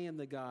I am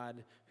the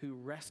God who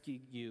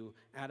rescued you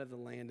out of the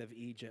land of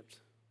Egypt.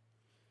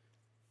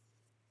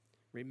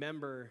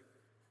 Remember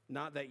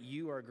not that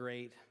you are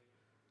great,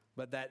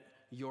 but that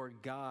your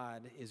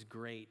God is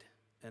great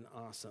and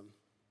awesome.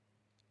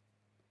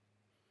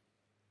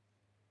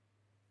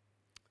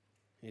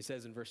 He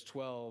says in verse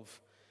 12,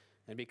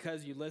 and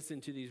because you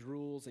listen to these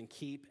rules and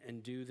keep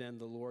and do them,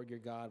 the Lord your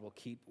God will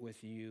keep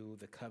with you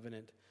the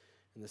covenant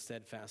and the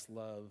steadfast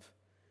love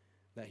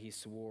that he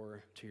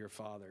swore to your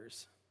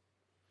fathers.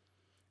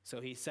 So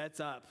he sets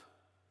up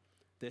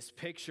this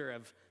picture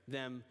of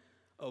them,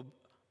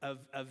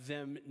 of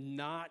them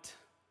not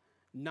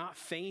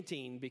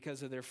fainting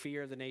because of their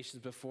fear of the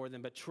nations before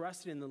them, but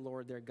trusting in the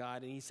Lord their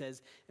God. And he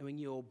says, and when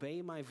you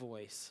obey my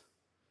voice,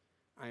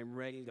 I am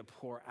ready to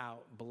pour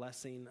out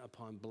blessing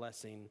upon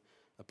blessing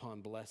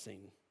upon blessing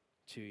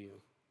to you.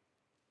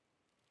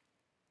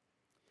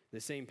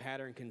 The same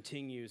pattern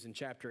continues in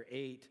chapter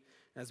 8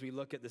 as we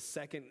look at the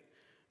second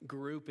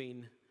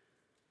grouping.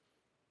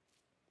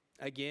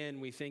 Again,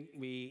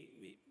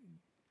 we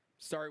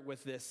start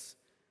with this,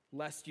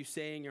 lest you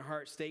say in your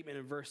heart statement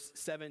in verse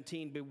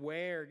 17,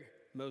 beware,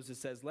 Moses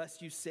says,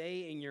 lest you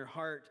say in your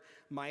heart,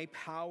 my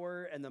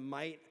power and the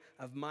might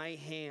of my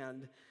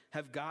hand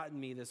have gotten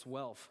me this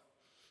wealth.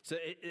 So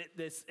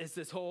it's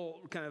this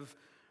whole kind of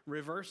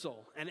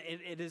reversal. And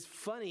it is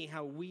funny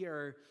how we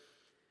are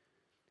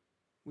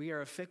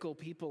a fickle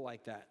people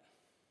like that.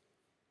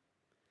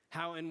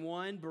 How in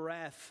one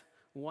breath,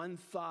 one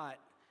thought,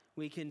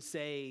 we can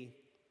say,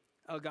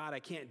 oh God, I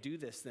can't do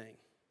this thing.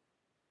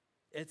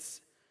 It's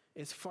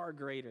far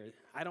greater.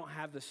 I don't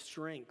have the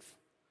strength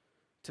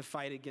to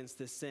fight against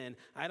this sin.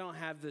 I don't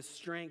have the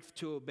strength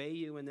to obey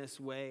you in this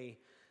way.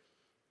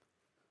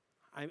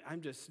 I'm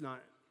just not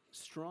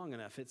strong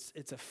enough.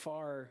 It's a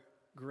far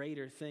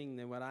greater thing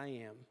than what I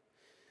am.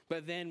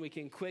 But then we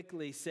can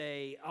quickly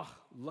say, oh,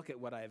 look at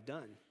what I've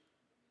done.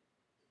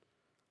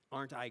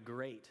 Aren't I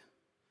great?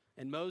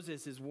 And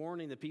Moses is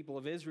warning the people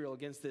of Israel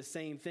against this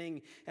same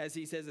thing as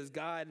he says, as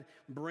God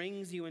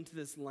brings you into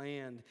this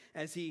land,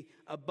 as he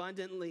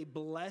abundantly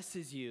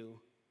blesses you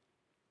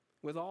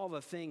with all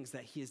the things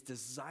that he is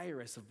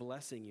desirous of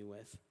blessing you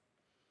with,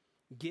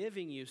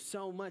 giving you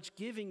so much,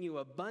 giving you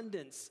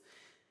abundance.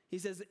 He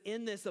says,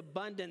 in this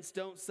abundance,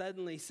 don't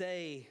suddenly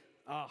say,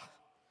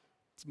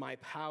 it's my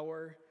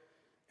power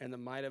and the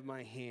might of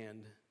my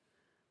hand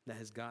that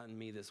has gotten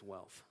me this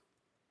wealth.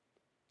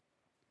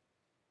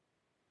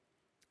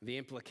 The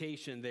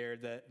implication there,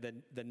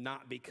 the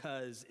not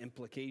because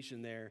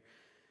implication there,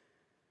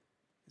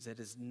 is that it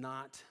is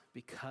not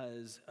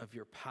because of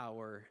your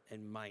power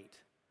and might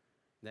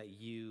that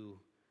you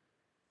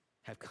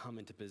have come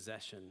into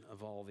possession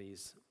of all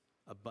these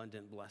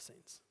abundant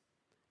blessings.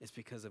 It's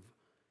because of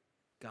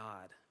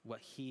God,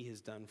 what he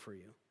has done for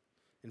you.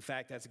 In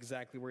fact, that's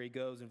exactly where he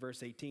goes. In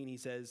verse 18, he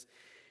says,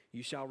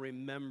 you shall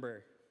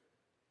remember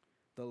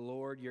the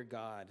Lord your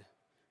God,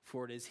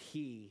 for it is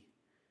he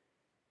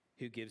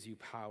who gives you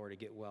power to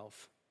get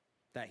wealth,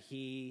 that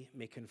he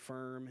may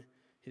confirm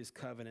his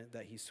covenant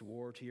that he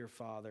swore to your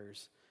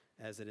fathers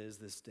as it is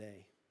this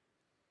day.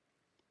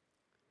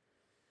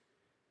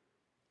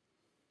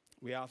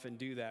 We often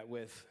do that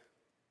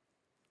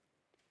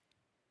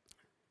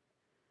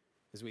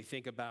as we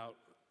think about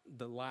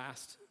the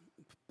last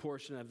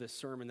portion of this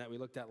sermon that we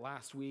looked at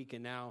last week,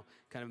 and now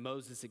kind of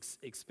Moses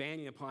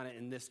expanding upon it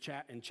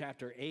in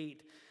chapter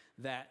 8,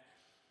 that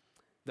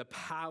the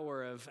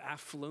power of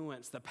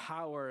affluence, the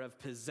power of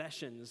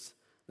possessions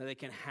that they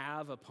can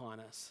have upon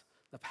us,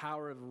 the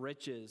power of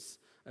riches,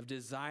 of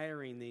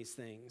desiring these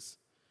things.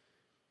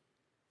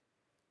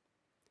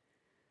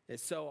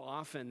 It's so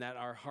often that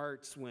our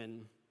hearts,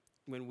 when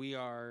we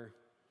are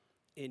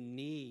in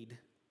need,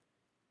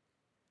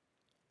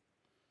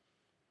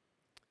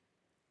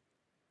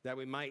 that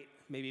we might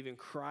maybe even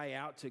cry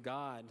out to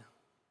God,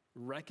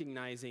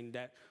 recognizing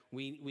that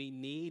we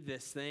need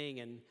this thing,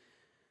 and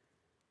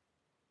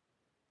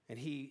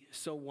he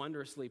so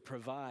wondrously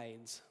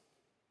provides.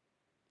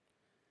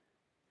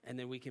 And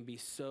then we can be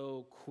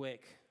so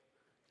quick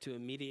to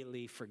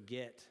immediately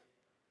forget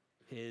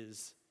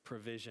his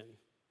provision.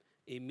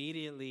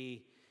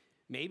 Immediately,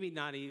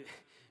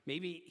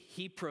 maybe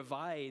he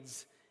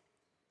provides,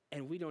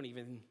 and we don't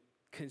even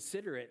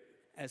consider it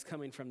as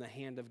coming from the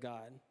hand of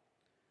God.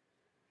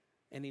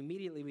 And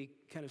immediately we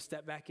kind of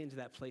step back into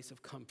that place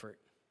of comfort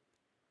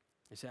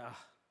and say,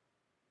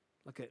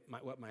 look at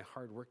what my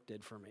hard work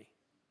did for me.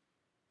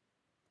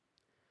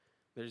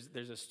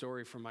 There's a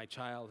story from my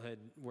childhood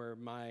where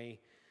my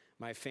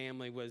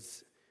family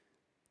was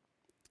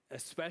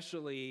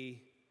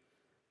especially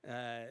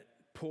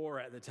poor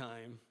at the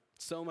time,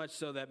 so much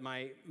so that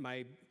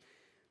my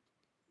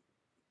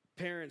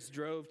parents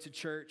drove to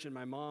church and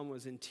my mom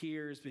was in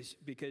tears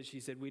because she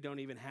said, we don't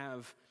even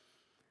have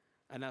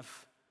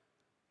enough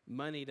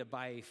money to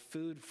buy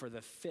food for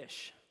the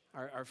fish.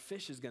 Our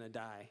fish is going to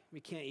die. We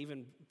can't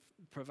even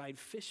provide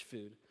fish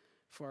food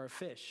for our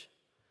fish.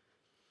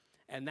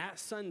 And that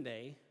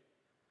Sunday,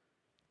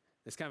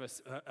 it's kind of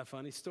a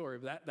funny story,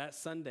 but that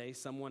Sunday,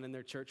 someone in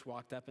their church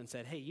walked up and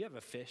said, hey, you have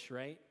a fish,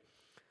 right?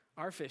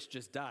 Our fish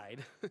just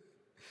died.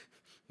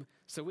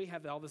 So we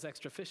have all this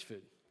extra fish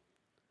food.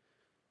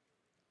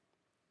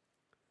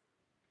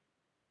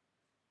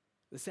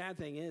 The sad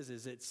thing is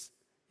it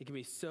can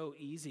be so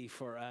easy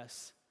for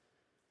us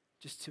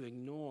just to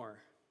ignore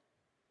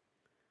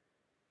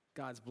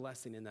God's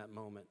blessing in that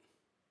moment.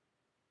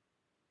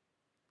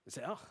 And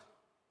say,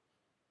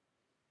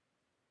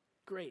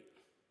 great.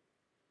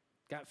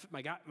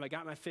 I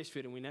got my fish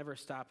food, and we never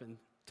stop and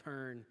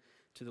turn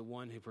to the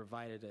one who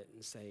provided it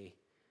and say,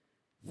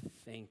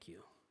 thank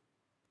you.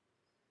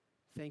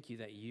 Thank you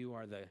that you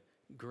are the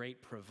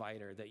great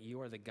provider, that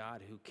you are the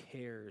God who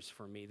cares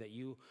for me, that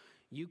you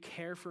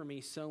care for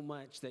me so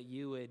much that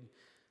you would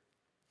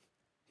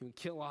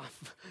kill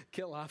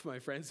off my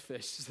friend's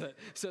fish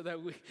so that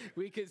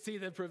we could see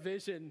the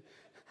provision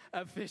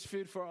of fish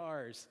food for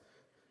ours.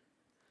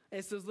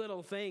 It's those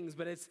little things,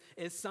 but it's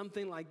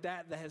something like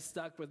that has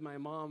stuck with my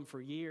mom for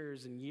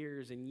years and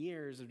years and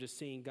years of just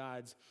seeing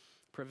God's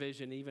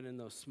provision even in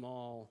those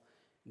small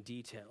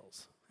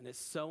details. And it's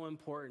so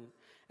important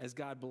as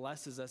God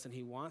blesses us, and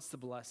he wants to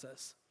bless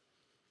us.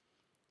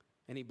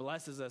 And he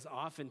blesses us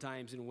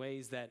oftentimes in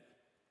ways that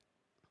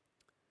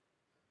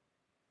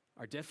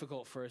are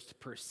difficult for us to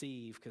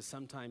perceive, because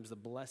sometimes the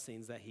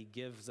blessings that he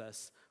gives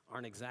us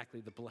aren't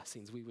exactly the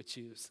blessings we would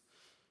choose.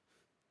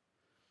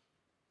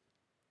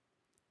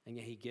 And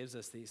yet he gives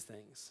us these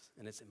things,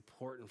 and it's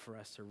important for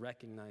us to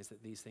recognize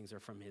that these things are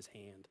from his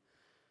hand.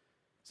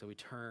 So we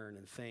turn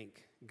and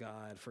thank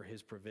God for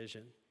his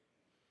provision.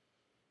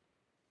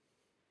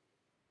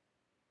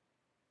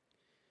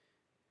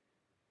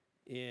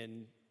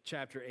 In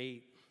chapter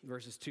 8,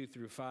 verses 2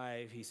 through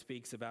 5, he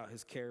speaks about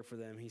his care for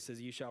them. He says,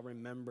 you shall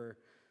remember,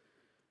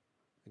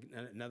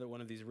 another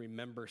one of these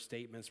remember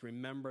statements,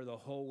 remember the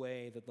whole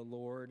way that the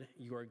Lord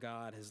your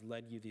God has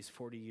led you these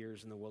 40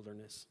 years in the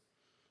wilderness,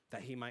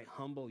 that he might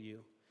humble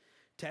you,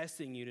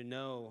 testing you to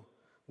know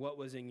what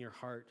was in your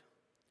heart,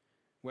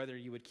 whether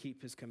you would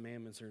keep his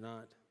commandments or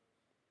not.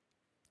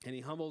 And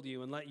he humbled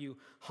you and let you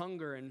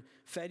hunger and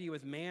fed you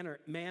with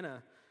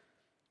manna,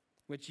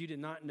 which you did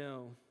not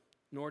know,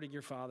 nor did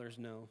your fathers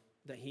know,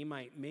 that he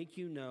might make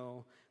you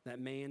know that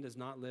man does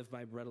not live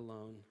by bread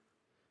alone,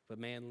 but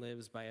man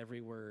lives by every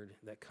word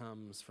that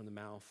comes from the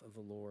mouth of the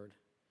Lord.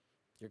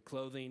 Your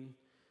clothing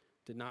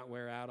did not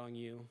wear out on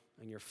you,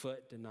 and your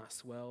foot did not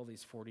swell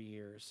these 40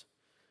 years.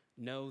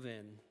 Know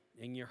then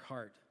in your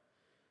heart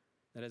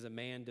that as a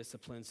man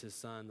disciplines his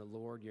son, the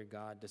Lord your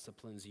God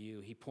disciplines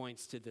you. He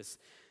points to this,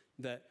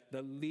 the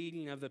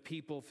leading of the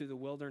people through the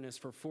wilderness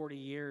for 40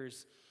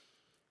 years.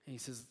 And he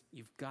says,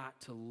 you've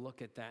got to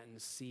look at that and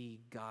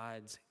see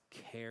God's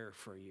care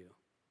for you.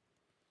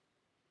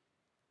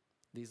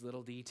 These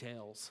little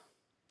details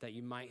that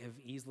you might have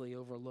easily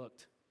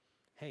overlooked.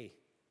 Hey,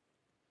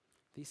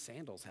 these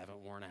sandals haven't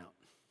worn out.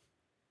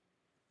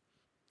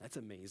 That's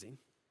amazing.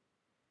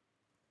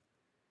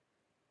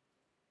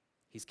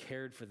 He's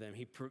cared for them.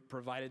 He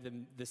provided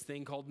them this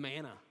thing called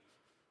manna,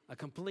 a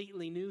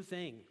completely new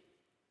thing.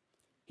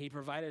 He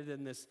provided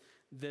them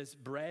this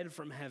bread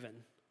from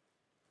heaven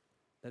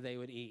that they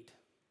would eat.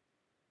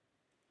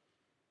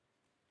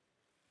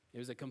 It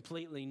was a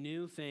completely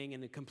new thing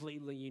and a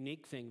completely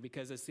unique thing,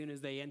 because as soon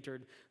as they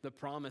entered the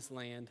promised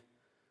land,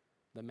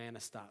 the manna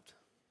stopped.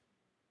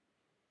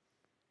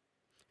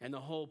 And the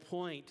whole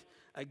point,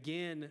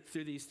 again,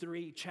 through these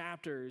 3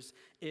 chapters,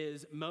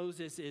 is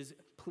Moses is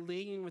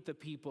pleading with the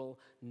people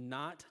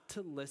not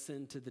to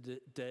listen to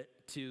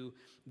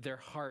their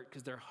heart,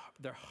 because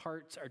their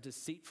hearts are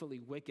deceitfully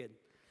wicked,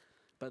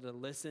 but to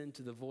listen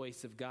to the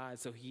voice of God.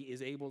 So he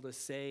is able to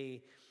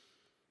say,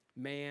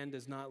 man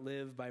does not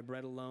live by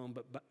bread alone,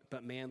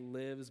 but man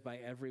lives by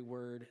every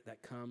word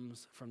that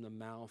comes from the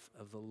mouth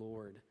of the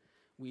Lord.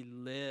 We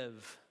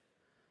live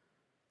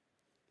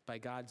by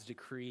God's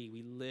decree.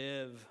 We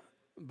live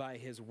by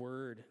his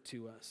word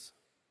to us.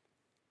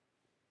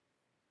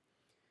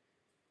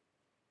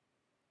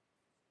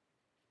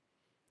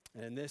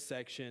 And in this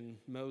section,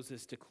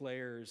 Moses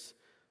declares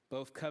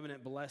both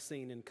covenant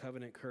blessing and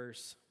covenant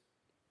curse.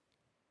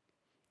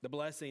 The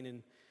blessing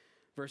in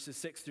verses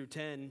 6 through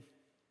 10,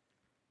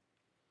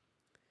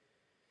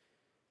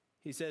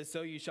 he says,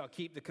 so you shall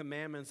keep the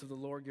commandments of the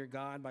Lord your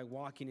God by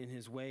walking in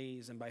his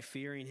ways and by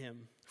fearing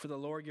him. For the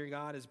Lord your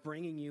God is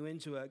bringing you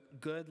into a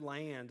good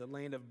land, a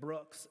land of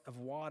brooks, of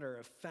water,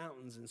 of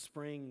fountains and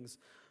springs,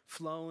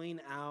 flowing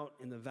out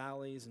in the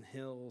valleys and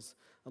hills,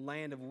 a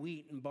land of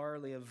wheat and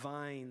barley, of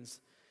vines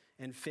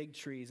and fig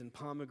trees and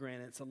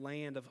pomegranates, a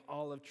land of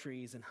olive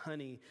trees and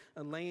honey,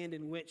 a land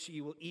in which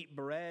you will eat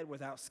bread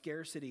without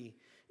scarcity,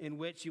 in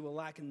which you will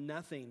lack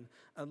nothing,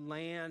 a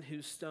land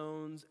whose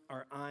stones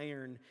are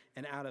iron,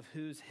 and out of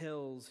whose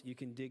hills you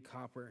can dig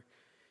copper.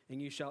 And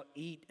you shall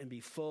eat and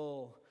be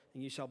full,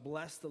 and you shall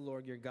bless the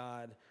Lord your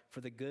God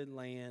for the good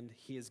land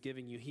he is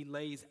giving you. He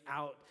lays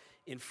out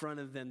in front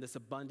of them this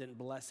abundant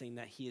blessing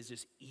that he is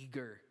just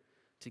eager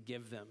to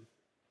give them.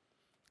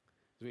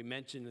 As we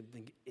mentioned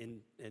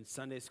in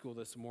Sunday school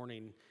this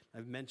morning,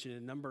 I've mentioned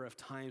a number of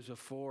times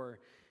before,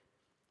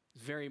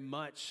 very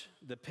much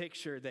the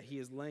picture that he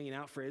is laying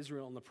out for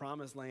Israel in the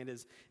promised land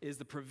is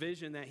the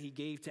provision that he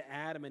gave to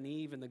Adam and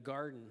Eve in the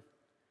garden.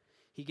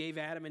 He gave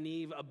Adam and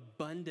Eve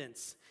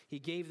abundance. He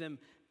gave them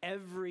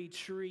every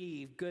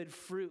tree, good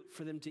fruit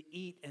for them to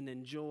eat and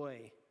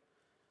enjoy.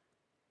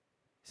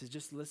 He says,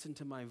 just listen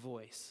to my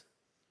voice.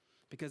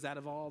 Because out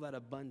of all that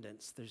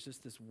abundance, there's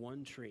just this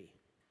one tree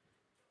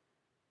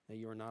that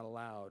you are not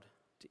allowed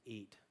to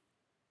eat.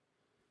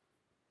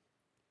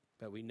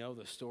 But we know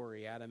the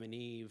story. Adam and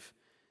Eve,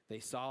 they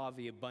saw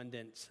the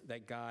abundance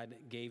that God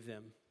gave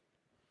them.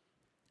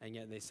 And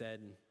yet they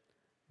said,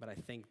 but I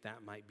think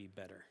that might be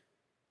better.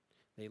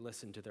 They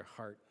listened to their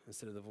heart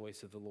instead of the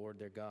voice of the Lord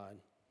their God.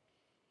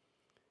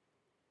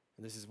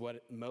 And this is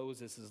what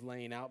Moses is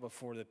laying out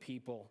before the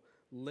people.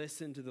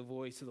 Listen to the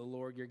voice of the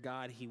Lord your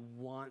God. He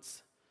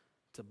wants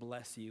to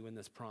bless you in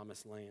this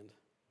promised land.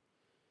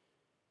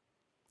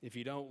 If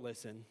you don't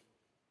listen,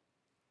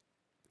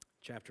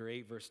 chapter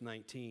 8, verse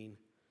 19,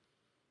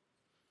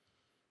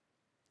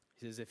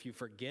 he says, if you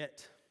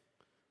forget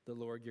the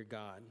Lord your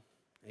God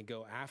and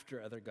go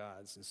after other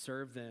gods and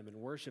serve them and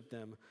worship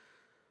them,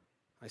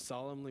 I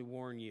solemnly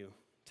warn you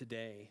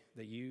today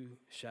that you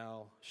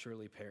shall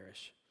surely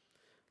perish.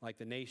 Like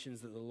the nations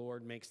that the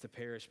Lord makes to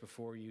perish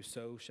before you,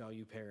 so shall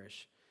you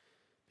perish,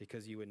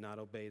 because you would not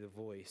obey the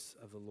voice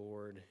of the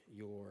Lord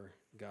your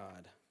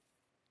God.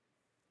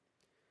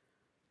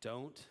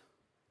 Don't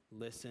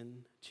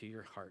listen to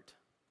your heart.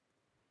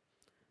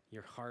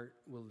 Your heart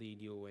will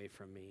lead you away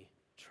from me.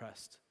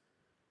 Trust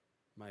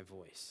my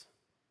voice.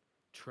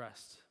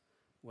 Trust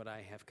what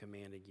I have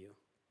commanded you.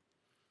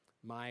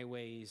 My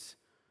ways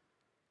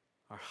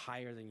are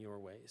higher than your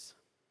ways.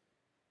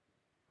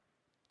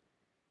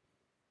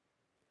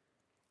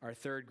 Our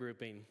third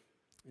grouping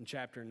in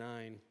chapter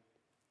 9,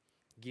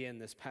 again,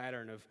 this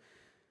pattern of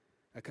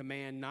a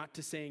command not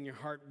to say in your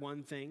heart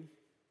one thing.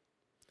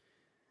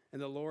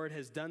 And the Lord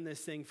has done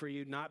this thing for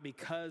you not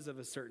because of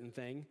a certain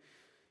thing.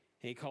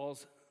 He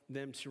calls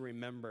them to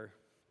remember.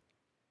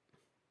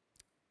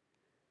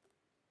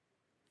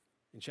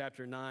 In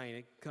chapter 9,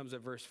 it comes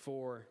at verse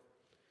 4. It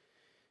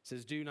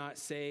says, do not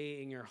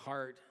say in your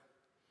heart,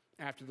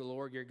 after the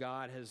Lord your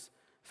God has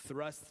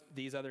thrust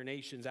these other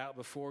nations out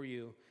before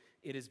you,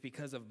 it is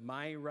because of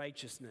my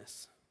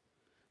righteousness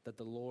that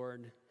the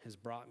Lord has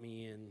brought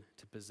me in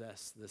to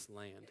possess this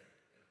land.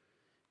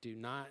 Do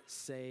not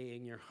say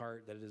in your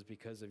heart that it is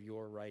because of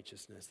your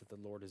righteousness that the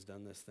Lord has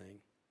done this thing.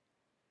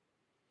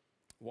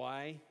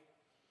 Why?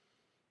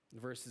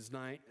 Verses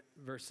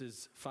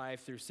 5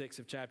 through 6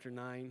 of chapter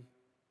 9,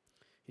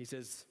 he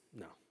says,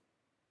 no.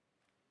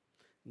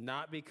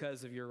 Not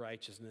because of your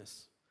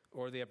righteousness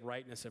or the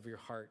uprightness of your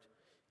heart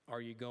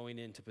are you going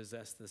in to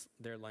possess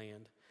their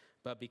land,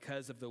 but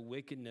because of the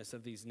wickedness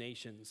of these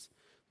nations,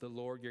 the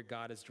Lord your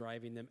God is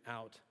driving them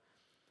out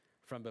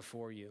from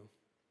before you,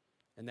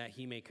 and that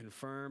he may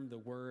confirm the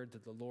word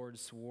that the Lord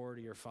swore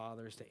to your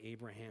fathers, to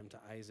Abraham, to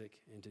Isaac,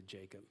 and to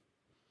Jacob.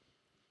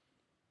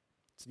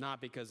 It's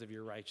not because of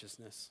your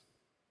righteousness.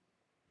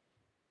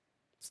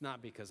 It's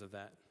not because of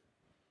that.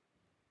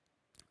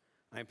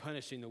 I'm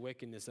punishing the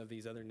wickedness of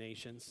these other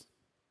nations,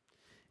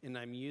 and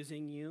I'm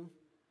using you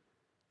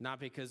not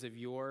because of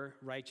your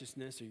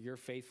righteousness or your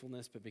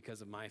faithfulness, but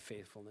because of my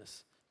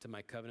faithfulness to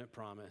my covenant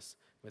promise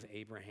with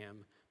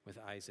Abraham, with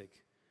Isaac,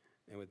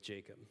 and with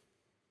Jacob.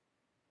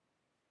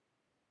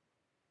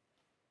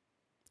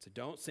 So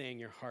don't say in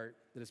your heart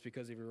that it's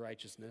because of your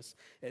righteousness.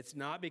 It's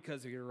not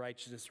because of your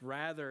righteousness.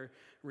 Rather,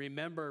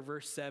 remember,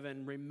 verse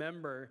 7,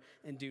 remember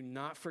and do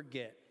not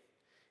forget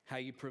how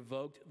you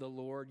provoked the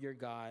Lord your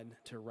God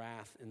to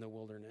wrath in the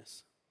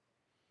wilderness.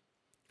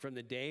 From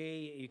the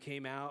day you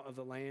came out of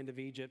the land of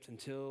Egypt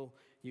until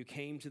you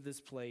came to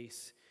this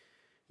place,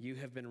 you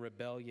have been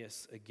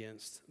rebellious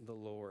against the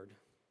Lord.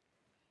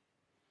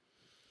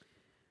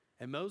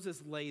 And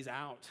Moses lays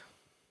out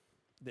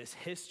this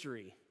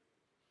history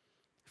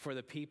for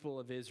the people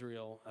of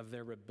Israel of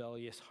their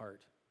rebellious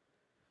heart.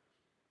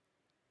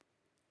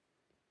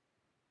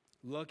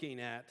 Looking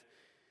at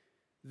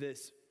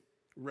this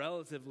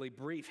relatively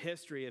brief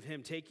history of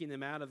him taking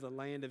them out of the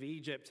land of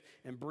Egypt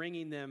and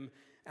bringing them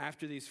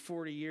after these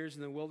 40 years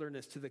in the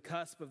wilderness to the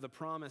cusp of the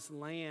promised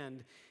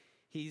land,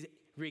 he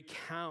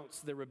recounts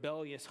the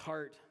rebellious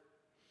heart.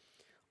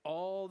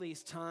 All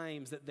these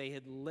times that they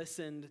had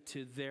listened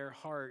to their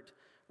heart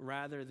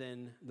rather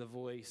than the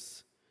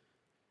voice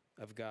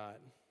of God.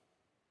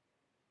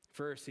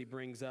 First, he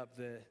brings up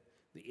the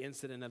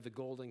incident of the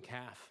golden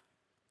calf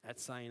at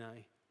Sinai.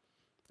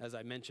 As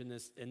I mentioned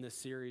this in this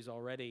series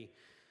already,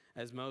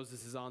 as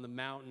Moses is on the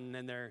mountain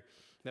and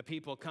the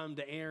people come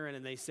to Aaron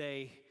and they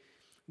say,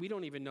 we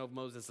don't even know if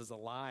Moses is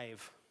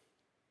alive.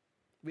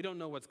 We don't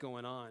know what's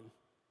going on.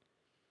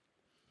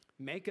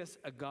 Make us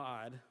a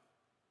God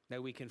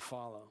that we can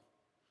follow.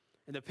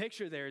 And the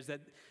picture there is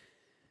that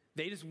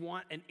they just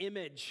want an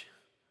image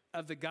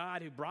of the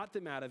God who brought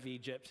them out of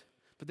Egypt,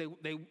 but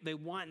they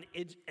want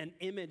an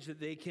image that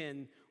they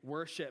can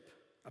worship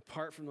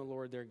apart from the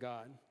Lord their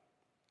God.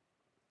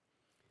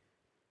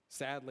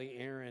 Sadly,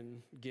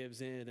 Aaron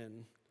gives in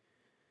and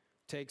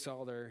takes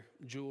all their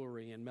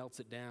jewelry and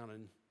melts it down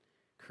and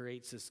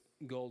creates this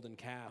golden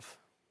calf.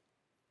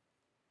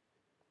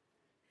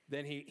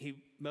 Then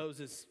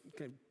Moses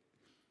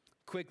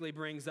quickly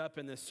brings up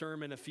in this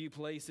sermon a few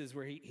places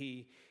where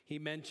he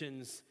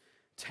mentions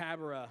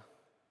Taberah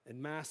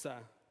and Massa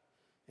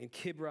and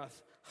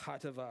Kibroth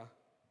Hattaavah.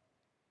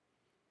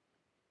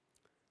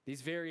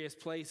 These various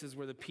places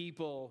where the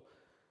people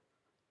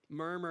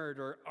murmured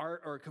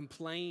or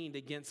complained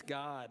against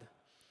God.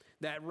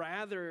 That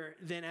rather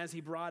than, as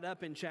he brought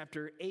up in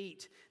chapter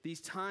 8,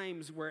 these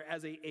times where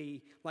as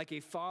like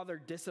a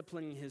father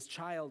disciplining his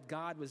child,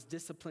 God was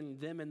disciplining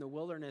them in the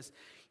wilderness,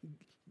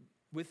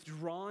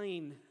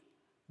 withdrawing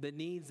the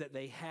needs that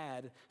they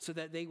had so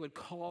that they would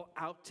call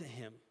out to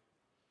him.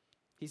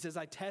 He says,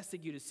 I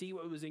tested you to see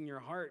what was in your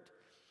heart.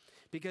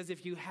 Because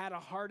if you had a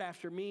heart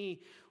after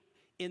me,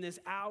 in this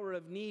hour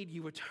of need,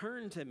 you would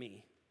turn to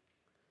me.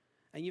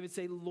 And you would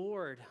say,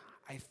 Lord,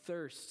 I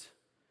thirst.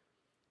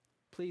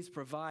 Please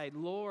provide.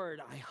 Lord,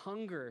 I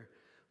hunger.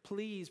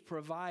 Please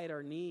provide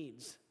our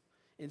needs.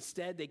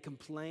 Instead, they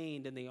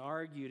complained and they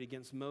argued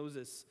against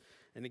Moses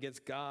and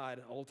against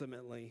God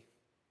ultimately.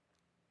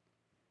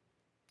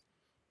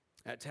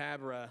 At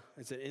Taberah,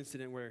 it's an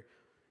incident where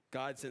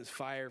God sends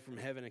fire from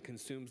heaven and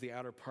consumes the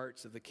outer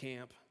parts of the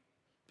camp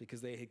because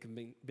they had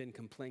been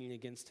complaining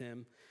against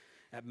him.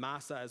 At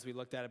Massa, as we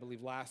looked at, I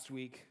believe, last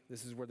week,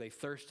 this is where they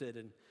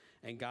thirsted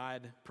and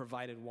God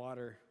provided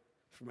water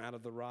from out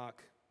of the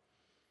rock.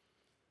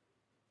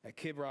 At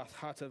Kibroth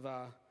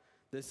Hattaavah,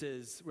 this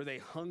is where they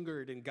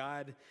hungered and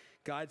God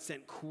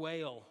sent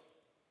quail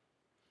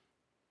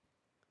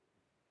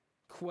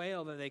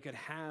that they could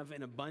have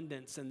in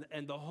abundance.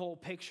 And the whole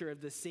picture of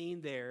the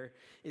scene there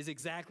is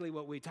exactly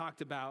what we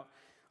talked about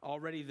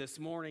already this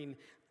morning.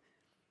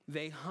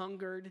 They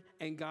hungered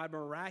and God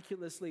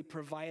miraculously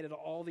provided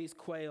all these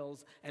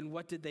quails. And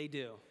what did they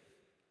do?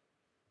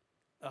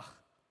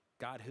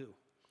 God who?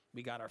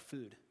 We got our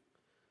food.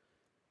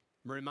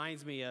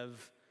 Reminds me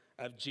of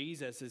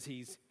Jesus as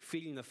he's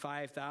feeding the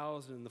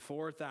 5,000 and the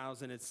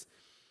 4,000. It's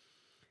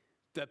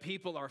the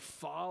people are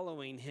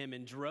following him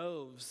in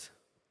droves.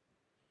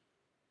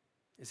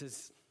 It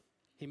says,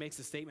 he makes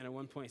a statement at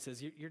one point. He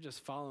says, you're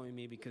just following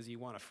me because you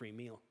want a free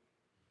meal.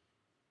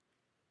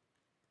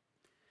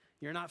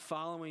 You're not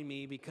following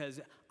me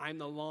because I'm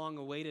the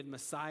long-awaited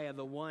Messiah,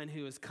 the one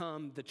who has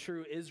come, the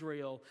true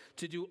Israel,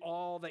 to do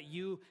all that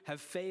you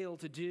have failed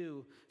to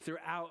do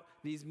throughout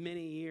these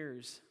many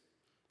years.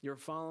 You're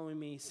following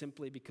me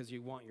simply because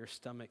you want your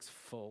stomachs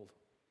full.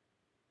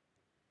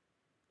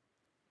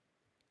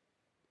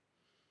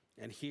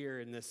 And here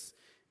in this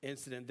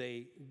incident,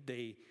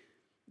 they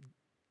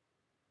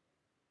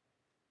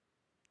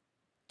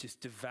just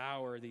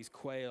devour these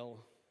quail,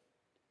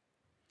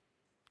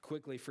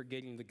 quickly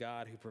forgetting the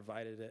God who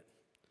provided it,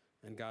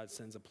 and God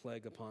sends a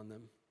plague upon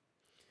them.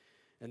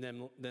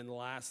 And then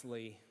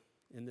lastly,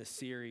 in this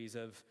series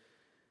of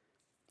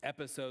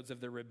episodes of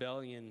the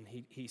rebellion,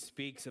 he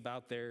speaks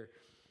about their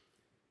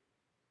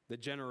the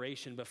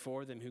generation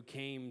before them who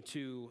came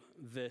to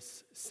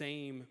this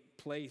same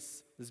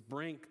place, this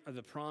brink of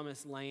the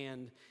promised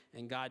land,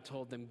 and God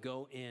told them,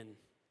 go in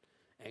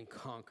and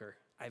conquer.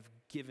 I've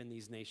given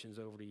these nations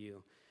over to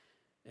you.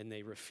 And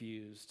they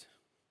refused.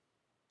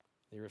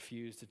 They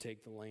refused to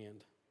take the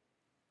land.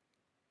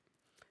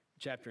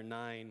 Chapter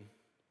 9,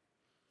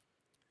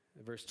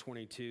 verse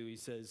 22, he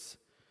says,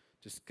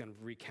 just kind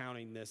of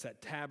recounting this,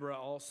 at Tabra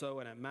also,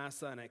 and at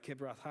Massa, and at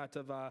Kibroth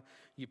Hattaavah,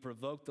 you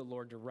provoked the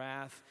Lord to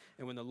wrath.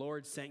 And when the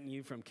Lord sent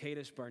you from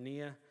Kadesh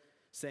Barnea,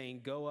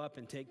 saying, go up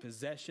and take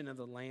possession of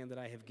the land that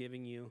I have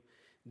given you,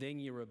 then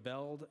you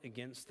rebelled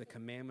against the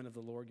commandment of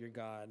the Lord your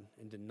God,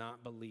 and did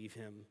not believe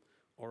him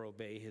or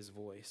obey his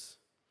voice.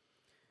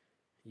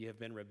 You have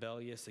been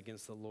rebellious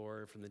against the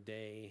Lord from the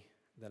day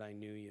that I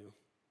knew you.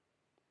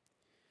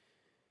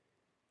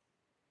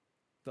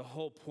 The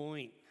whole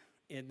point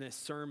in this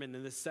sermon,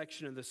 in this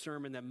section of the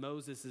sermon that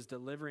Moses is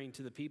delivering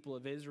to the people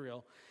of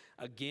Israel,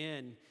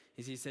 again,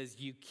 is he says,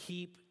 you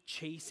keep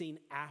chasing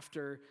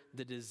after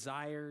the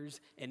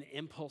desires and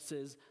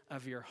impulses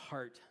of your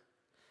heart.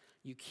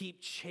 You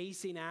keep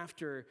chasing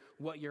after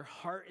what your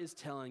heart is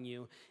telling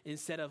you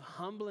instead of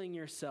humbling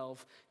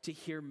yourself to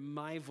hear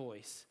my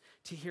voice,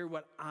 to hear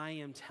what I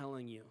am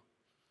telling you.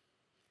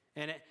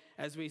 And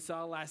as we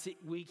saw last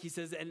week, he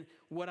says, and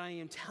what I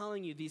am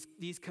telling you,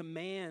 these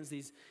commands,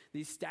 these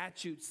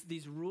statutes,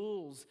 these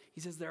rules,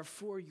 he says, they're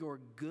for your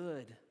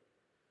good.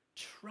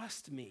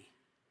 Trust me.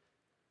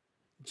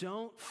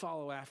 Don't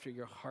follow after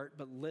your heart,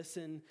 but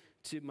listen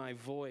to my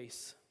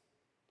voice.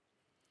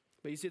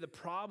 But you see, the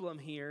problem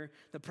here,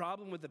 the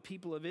problem with the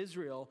people of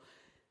Israel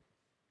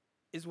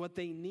is what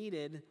they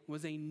needed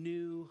was a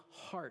new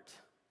heart.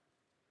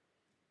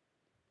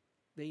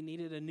 They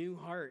needed a new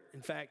heart.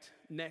 In fact,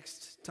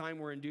 next time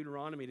we're in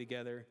Deuteronomy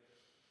together,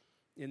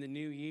 in the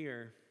new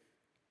year,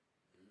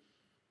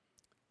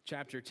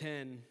 chapter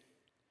 10,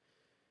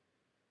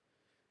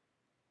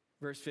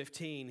 verse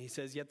 15, he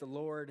says, yet the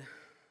Lord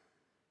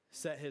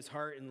set his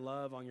heart in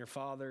love on your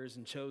fathers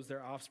and chose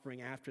their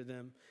offspring after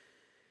them.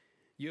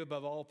 You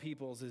above all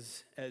peoples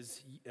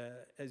as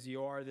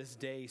you are this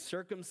day,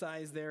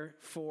 circumcise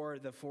therefore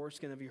the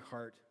foreskin of your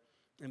heart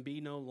and be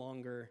no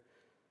longer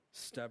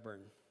stubborn.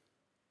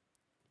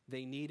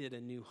 They needed a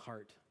new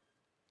heart.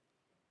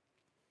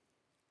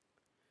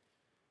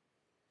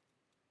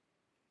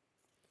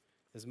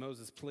 As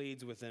Moses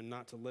pleads with them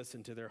not to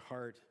listen to their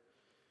heart,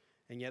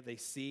 and yet they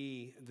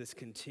see this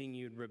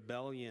continued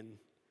rebellion,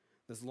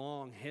 this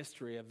long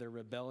history of their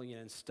rebellion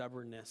and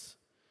stubbornness.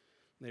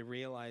 They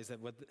realize that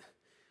what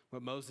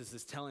Moses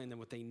is telling them,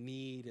 what they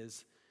need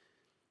is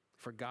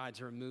for God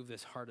to remove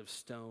this heart of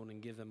stone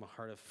and give them a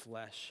heart of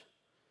flesh.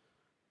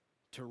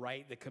 To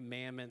write the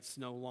commandments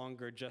no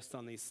longer just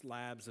on these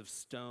slabs of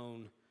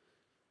stone,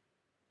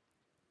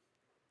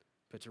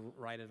 but to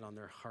write it on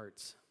their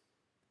hearts.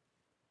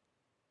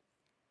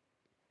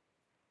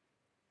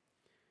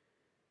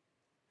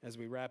 As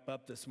we wrap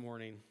up this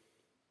morning,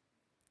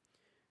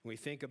 we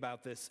think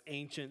about this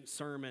ancient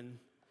sermon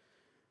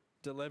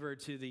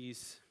delivered to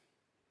these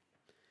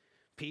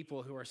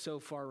people who are so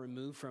far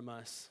removed from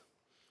us.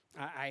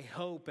 I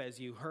hope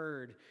as you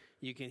heard,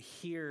 you can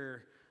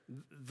hear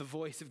the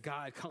voice of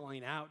God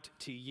calling out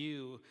to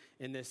you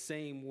in the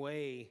same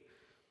way.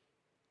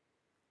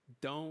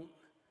 Don't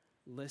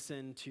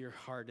listen to your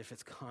heart if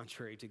it's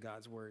contrary to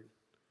God's word.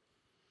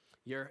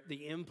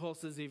 The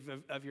impulses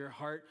of your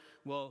heart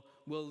will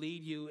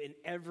lead you in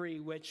every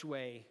which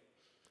way.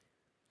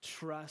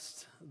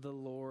 Trust the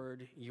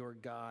Lord your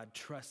God.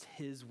 Trust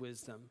his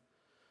wisdom.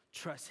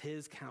 Trust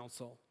his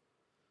counsel.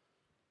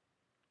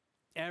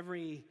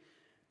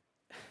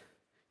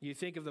 You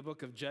think of the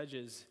book of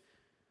Judges,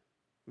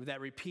 with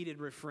that repeated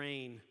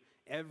refrain,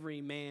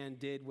 every man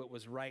did what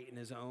was right in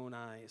his own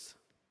eyes.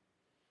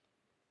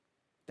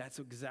 That's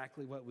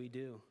exactly what we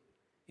do.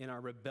 In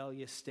our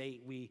rebellious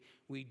state, we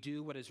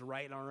do what is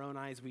right in our own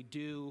eyes. We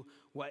do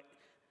what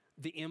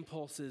the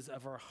impulses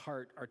of our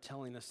heart are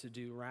telling us to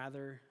do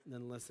rather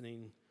than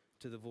listening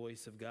to the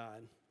voice of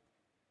God.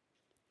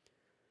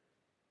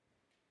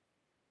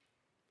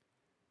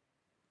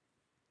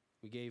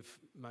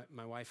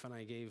 My wife and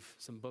I gave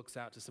some books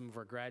out to some of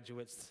our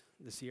graduates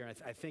this year.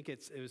 I think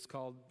it was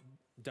called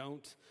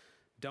Don't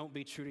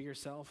Be True to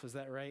Yourself. Is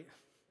that right?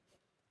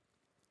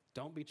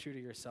 Don't be true to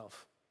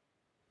yourself.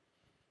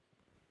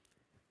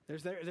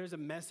 There's a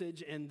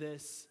message in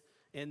this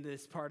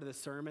part of the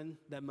sermon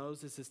that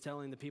Moses is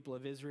telling the people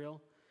of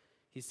Israel.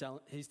 He's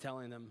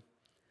telling them,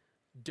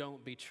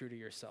 don't be true to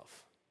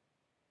yourself.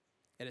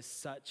 It is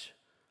such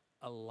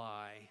a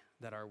lie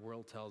that our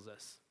world tells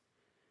us.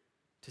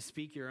 To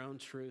speak your own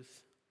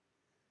truth,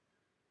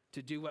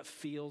 to do what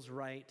feels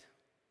right.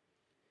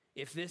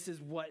 If this is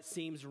what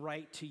seems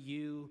right to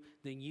you,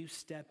 then you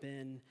step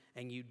in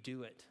and you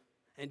do it.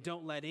 And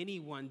don't let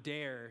anyone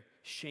dare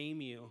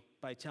shame you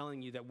by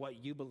telling you that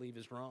what you believe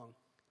is wrong.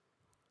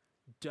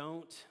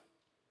 Don't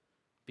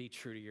be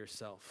true to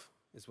yourself,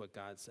 is what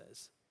God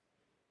says.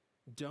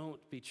 Don't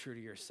be true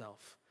to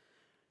yourself.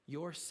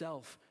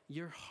 Yourself,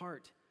 your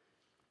heart,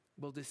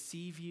 will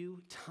deceive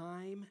you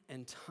time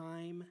and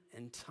time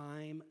and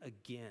time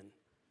again.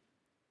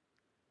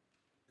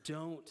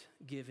 Don't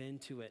give in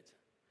to it.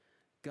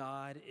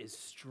 God is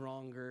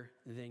stronger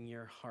than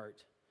your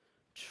heart.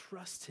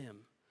 Trust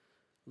him.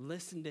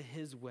 Listen to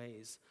his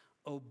ways.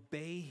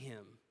 Obey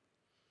him.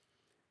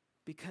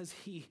 Because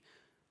he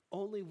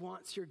only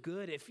wants your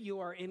good. If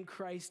you are in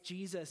Christ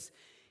Jesus,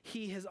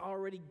 he has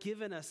already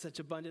given us such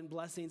abundant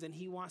blessings, and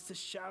he wants to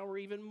shower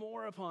even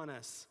more upon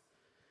us.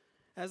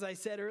 As I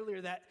said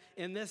earlier, that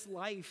in this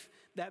life,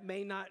 that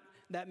may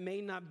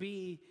not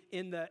be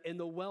in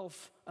the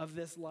wealth of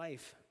this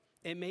life.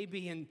 It may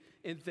be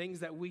in things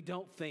that we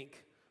don't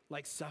think,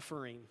 like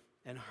suffering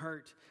and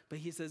hurt. But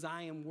he says,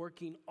 I am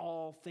working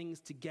all things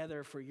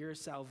together for your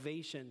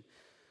salvation,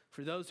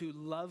 for those who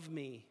love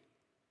me.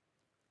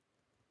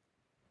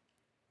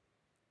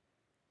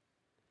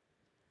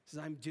 He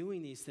says, I'm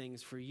doing these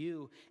things for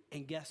you.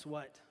 And guess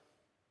what?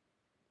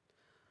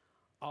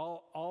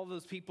 All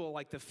those people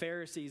like the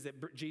Pharisees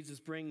that Jesus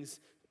brings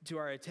to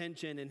our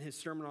attention in his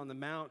Sermon on the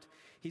Mount,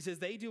 he says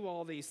they do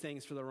all these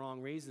things for the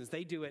wrong reasons.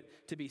 They do it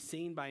to be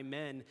seen by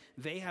men.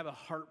 They have a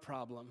heart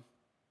problem.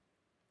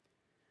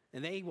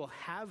 And they will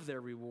have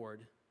their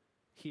reward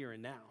here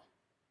and now.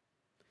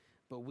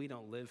 But we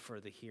don't live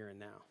for the here and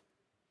now.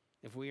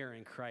 If we are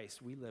in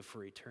Christ, we live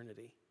for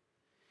eternity.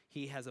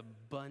 He has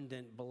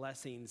abundant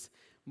blessings,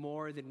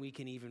 more than we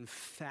can even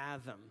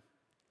fathom,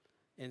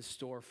 in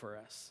store for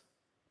us.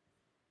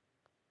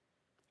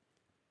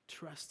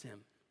 Trust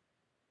him.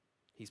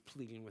 He's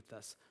pleading with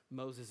us.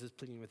 Moses is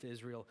pleading with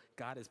Israel.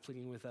 God is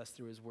pleading with us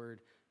through his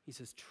word. He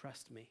says,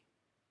 trust me.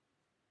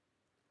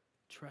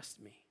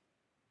 Trust me.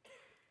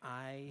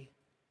 I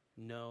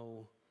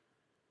know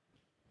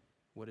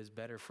what is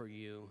better for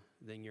you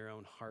than your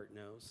own heart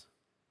knows.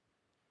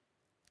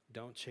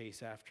 Don't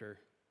chase after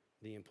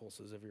the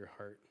impulses of your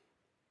heart.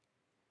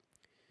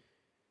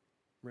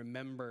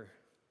 Remember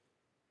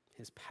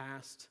his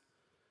past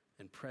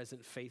and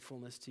present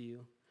faithfulness to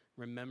you.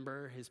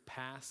 Remember his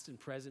past and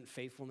present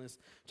faithfulness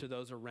to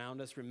those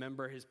around us.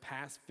 Remember his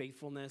past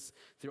faithfulness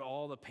through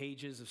all the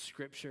pages of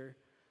Scripture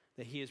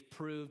that he has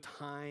proved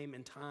time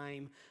and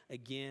time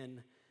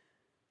again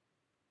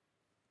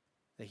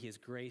that he is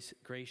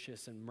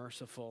gracious and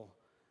merciful,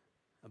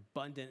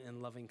 abundant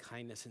in loving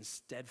kindness and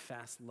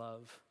steadfast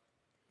love.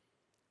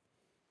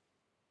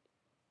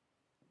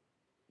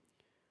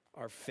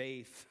 Our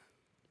faith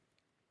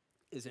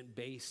isn't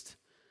based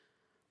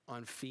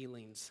on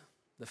feelings,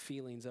 the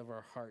feelings of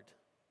our heart.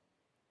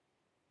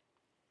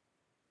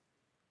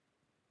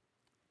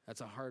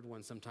 That's a hard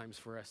one sometimes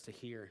for us to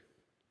hear.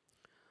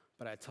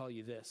 But I tell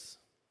you this,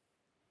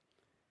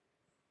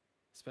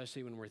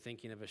 especially when we're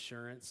thinking of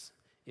assurance,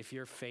 if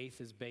your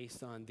faith is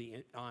based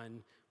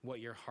on what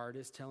your heart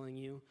is telling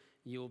you,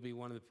 you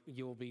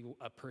will be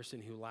a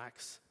person who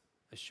lacks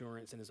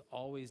assurance and is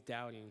always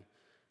doubting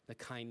the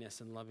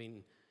kindness and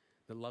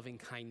the loving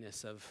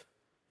kindness of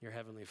your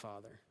Heavenly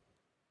Father.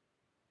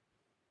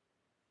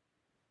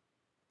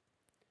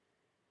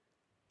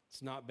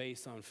 It's not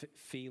based on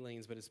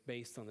feelings, but it's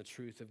based on the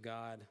truth of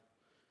God.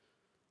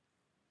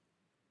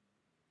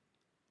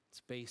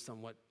 It's based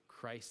on what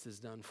Christ has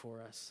done for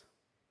us.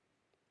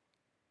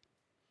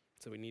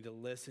 So we need to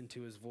listen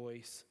to his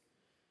voice.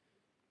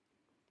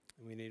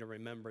 And we need to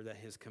remember that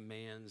his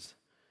commands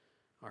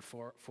are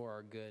for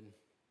our good.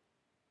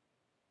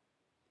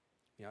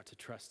 We ought to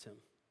trust him.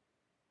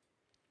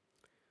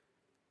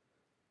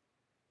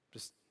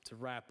 Just to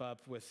wrap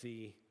up with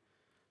the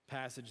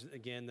passage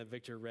again that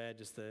Victor read,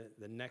 just the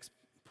next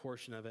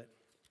portion of it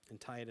in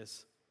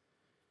Titus.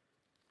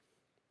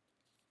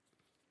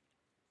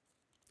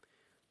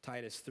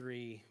 Titus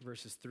 3,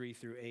 verses 3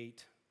 through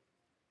 8.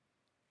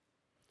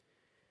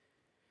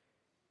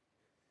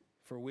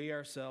 For we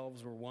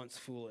ourselves were once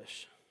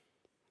foolish,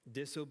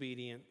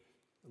 disobedient,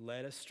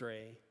 led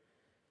astray,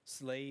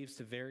 slaves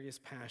to various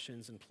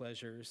passions and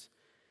pleasures,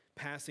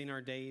 passing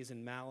our days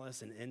in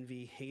malice and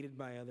envy, hated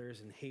by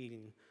others and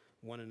hating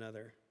one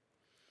another.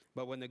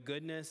 But when the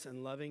goodness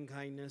and loving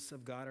kindness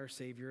of God our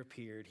Savior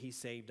appeared, he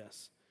saved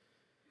us,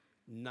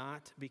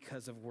 not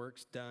because of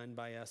works done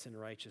by us in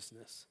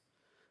righteousness,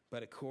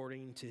 but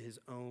according to his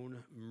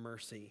own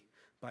mercy,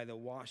 by the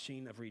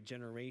washing of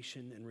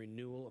regeneration and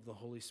renewal of the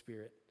Holy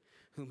Spirit,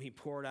 whom he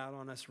poured out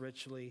on us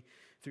richly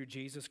through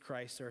Jesus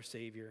Christ our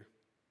Savior,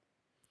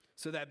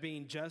 so that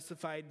being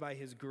justified by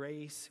his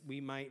grace, we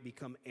might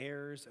become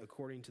heirs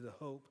according to the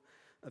hope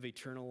of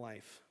eternal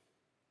life.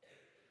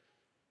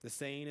 The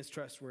saying is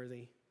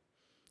trustworthy,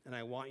 and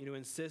I want you to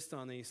insist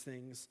on these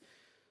things,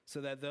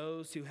 so that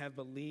those who have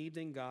believed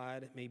in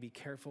God may be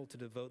careful to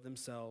devote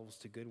themselves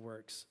to good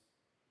works.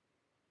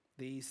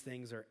 These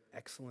things are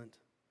excellent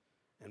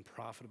and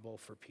profitable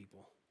for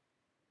people.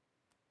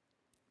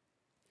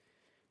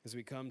 As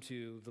we come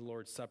to the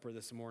Lord's Supper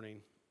this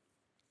morning,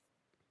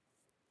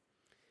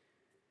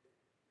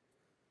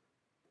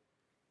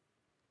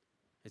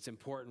 it's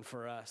important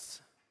for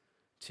us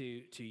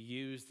to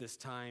use this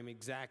time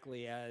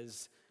exactly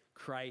as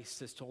Christ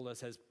has told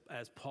us,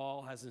 as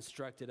Paul has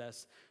instructed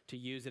us to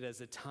use it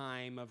as a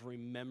time of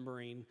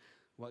remembering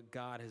what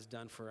God has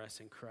done for us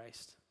in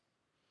Christ.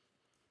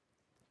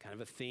 Kind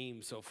of a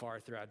theme so far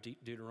throughout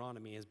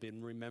Deuteronomy has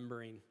been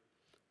remembering,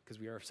 because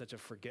we are such a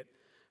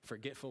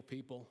forgetful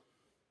people.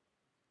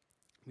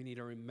 We need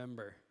to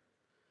remember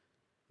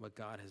what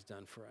God has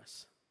done for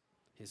us,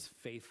 his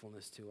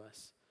faithfulness to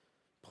us,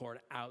 poured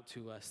out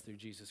to us through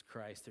Jesus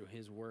Christ, through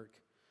his work.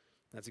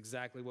 That's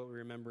exactly what we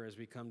remember as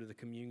we come to the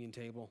communion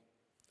table.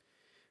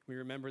 We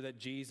remember that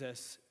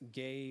Jesus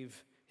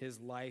gave his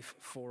life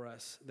for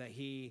us, that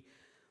he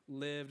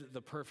lived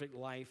the perfect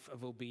life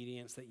of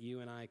obedience that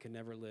you and I could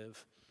never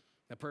live.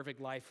 The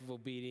perfect life of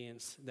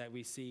obedience that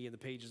we see in the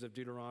pages of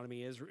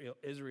Deuteronomy.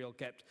 Israel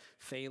kept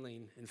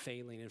failing and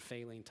failing and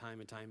failing time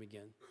and time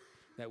again.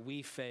 That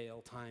we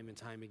fail time and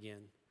time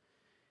again.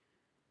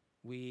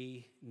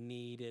 We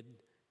needed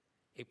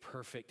a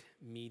perfect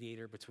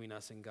mediator between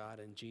us and God,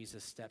 and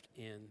Jesus stepped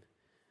in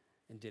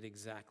and did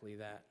exactly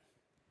that.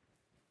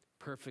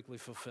 Perfectly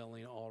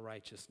fulfilling all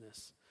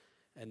righteousness.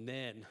 And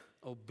then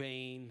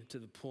obeying to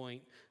the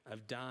point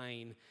of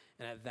dying,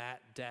 and at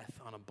that death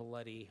on a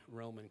bloody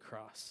Roman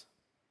cross.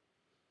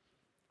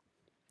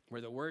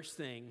 Where the worst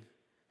thing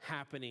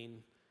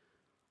happening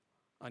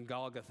on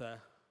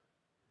Golgotha,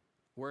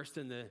 worse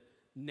than the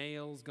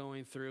nails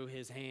going through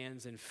his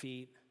hands and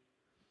feet,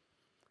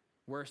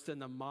 worse than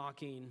the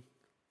mocking,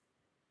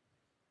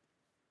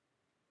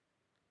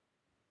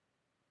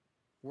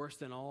 worse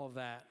than all of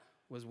that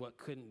was what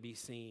couldn't be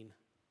seen.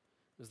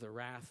 It was the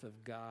wrath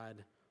of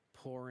God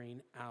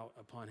pouring out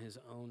upon his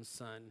own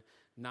son,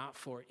 not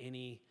for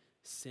any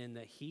sin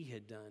that he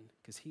had done,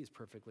 because he is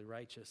perfectly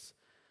righteous,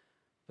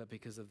 but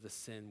because of the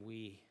sin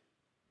we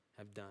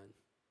have done.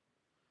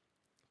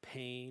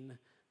 Paying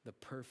the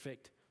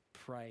perfect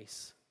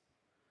price,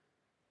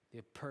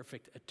 the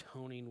perfect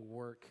atoning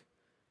work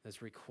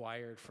that's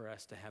required for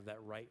us to have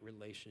that right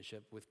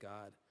relationship with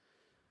God,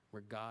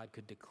 where God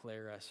could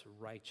declare us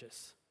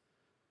righteous.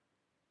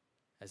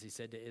 As he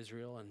said to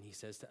Israel, and he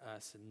says to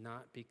us,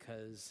 not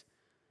because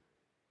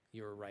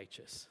you're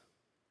righteous,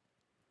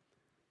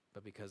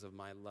 but because of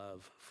my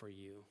love for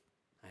you.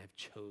 I have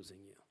chosen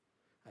you.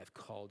 I have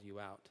called you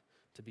out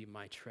to be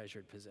my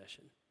treasured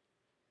possession.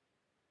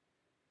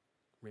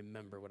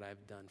 Remember what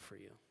I've done for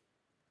you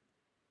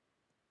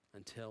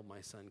until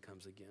my son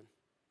comes again.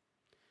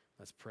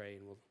 Let's pray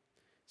and we'll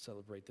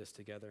celebrate this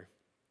together.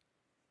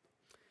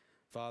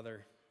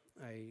 Father,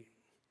 I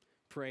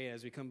pray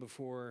as we come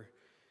before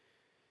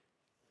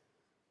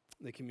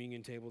the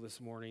communion table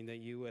this morning that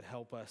you would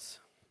help us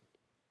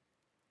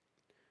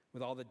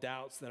with all the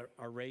doubts that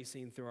are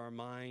racing through our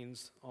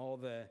minds, all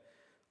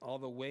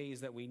the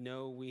ways that we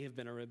know we have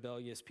been a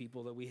rebellious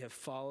people, that we have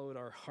followed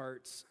our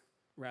hearts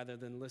rather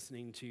than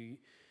listening to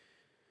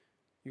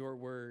your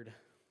word.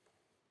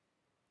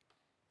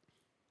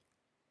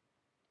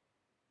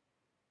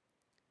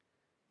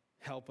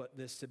 Help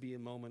this to be a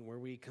moment where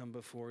we come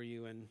before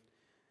you and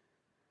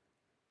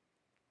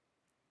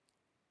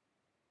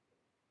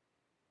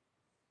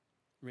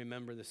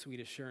remember the sweet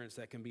assurance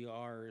that can be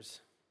ours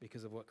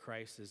because of what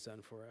Christ has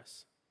done for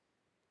us.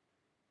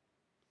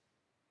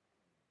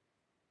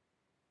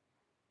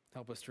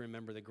 Help us to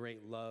remember the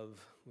great love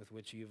with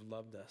which you've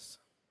loved us.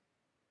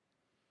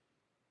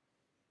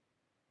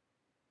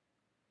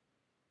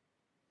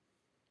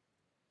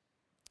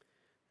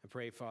 I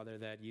pray, Father,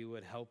 that you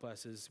would help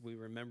us as we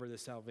remember the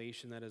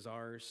salvation that is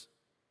ours.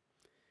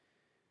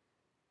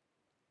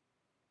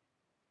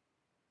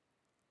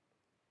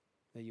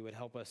 That you would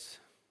help us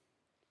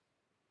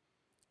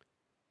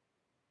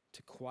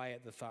to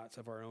quiet the thoughts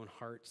of our own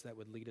hearts that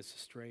would lead us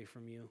astray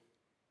from you.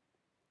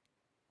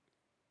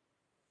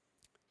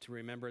 To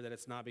remember that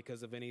it's not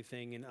because of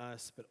anything in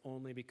us, but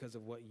only because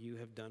of what you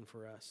have done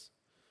for us.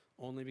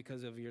 Only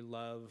because of your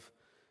love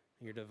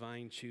and your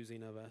divine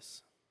choosing of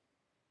us.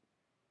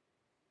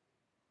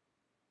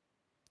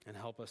 And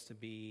help us to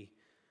be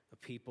a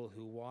people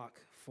who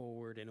walk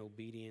forward in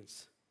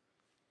obedience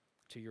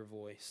to your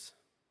voice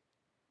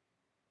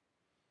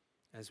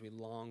as we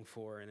long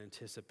for and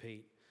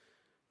anticipate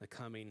the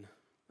coming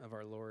of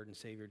our Lord and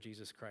Savior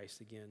Jesus Christ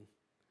again.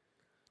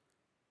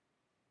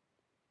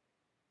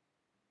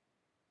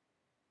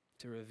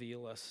 To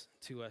reveal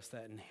to us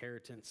that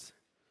inheritance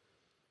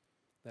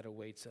that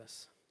awaits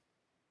us.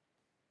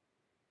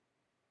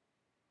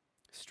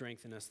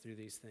 Strengthen us through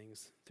these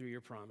things, through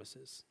your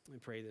promises. We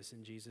pray this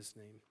in Jesus'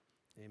 name.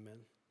 Amen.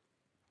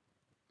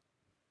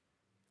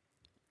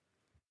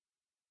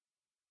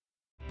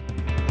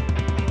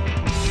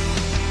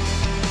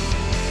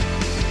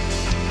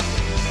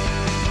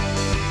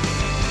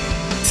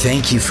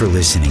 Thank you for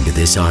listening to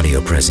this audio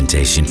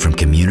presentation from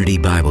Community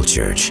Bible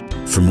Church.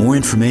 For more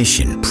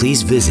information,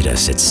 please visit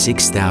us at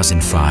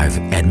 6005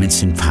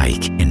 Edmondson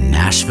Pike in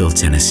Nashville,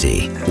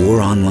 Tennessee,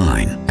 or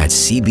online at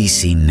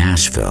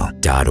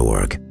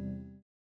CBCNashville.org.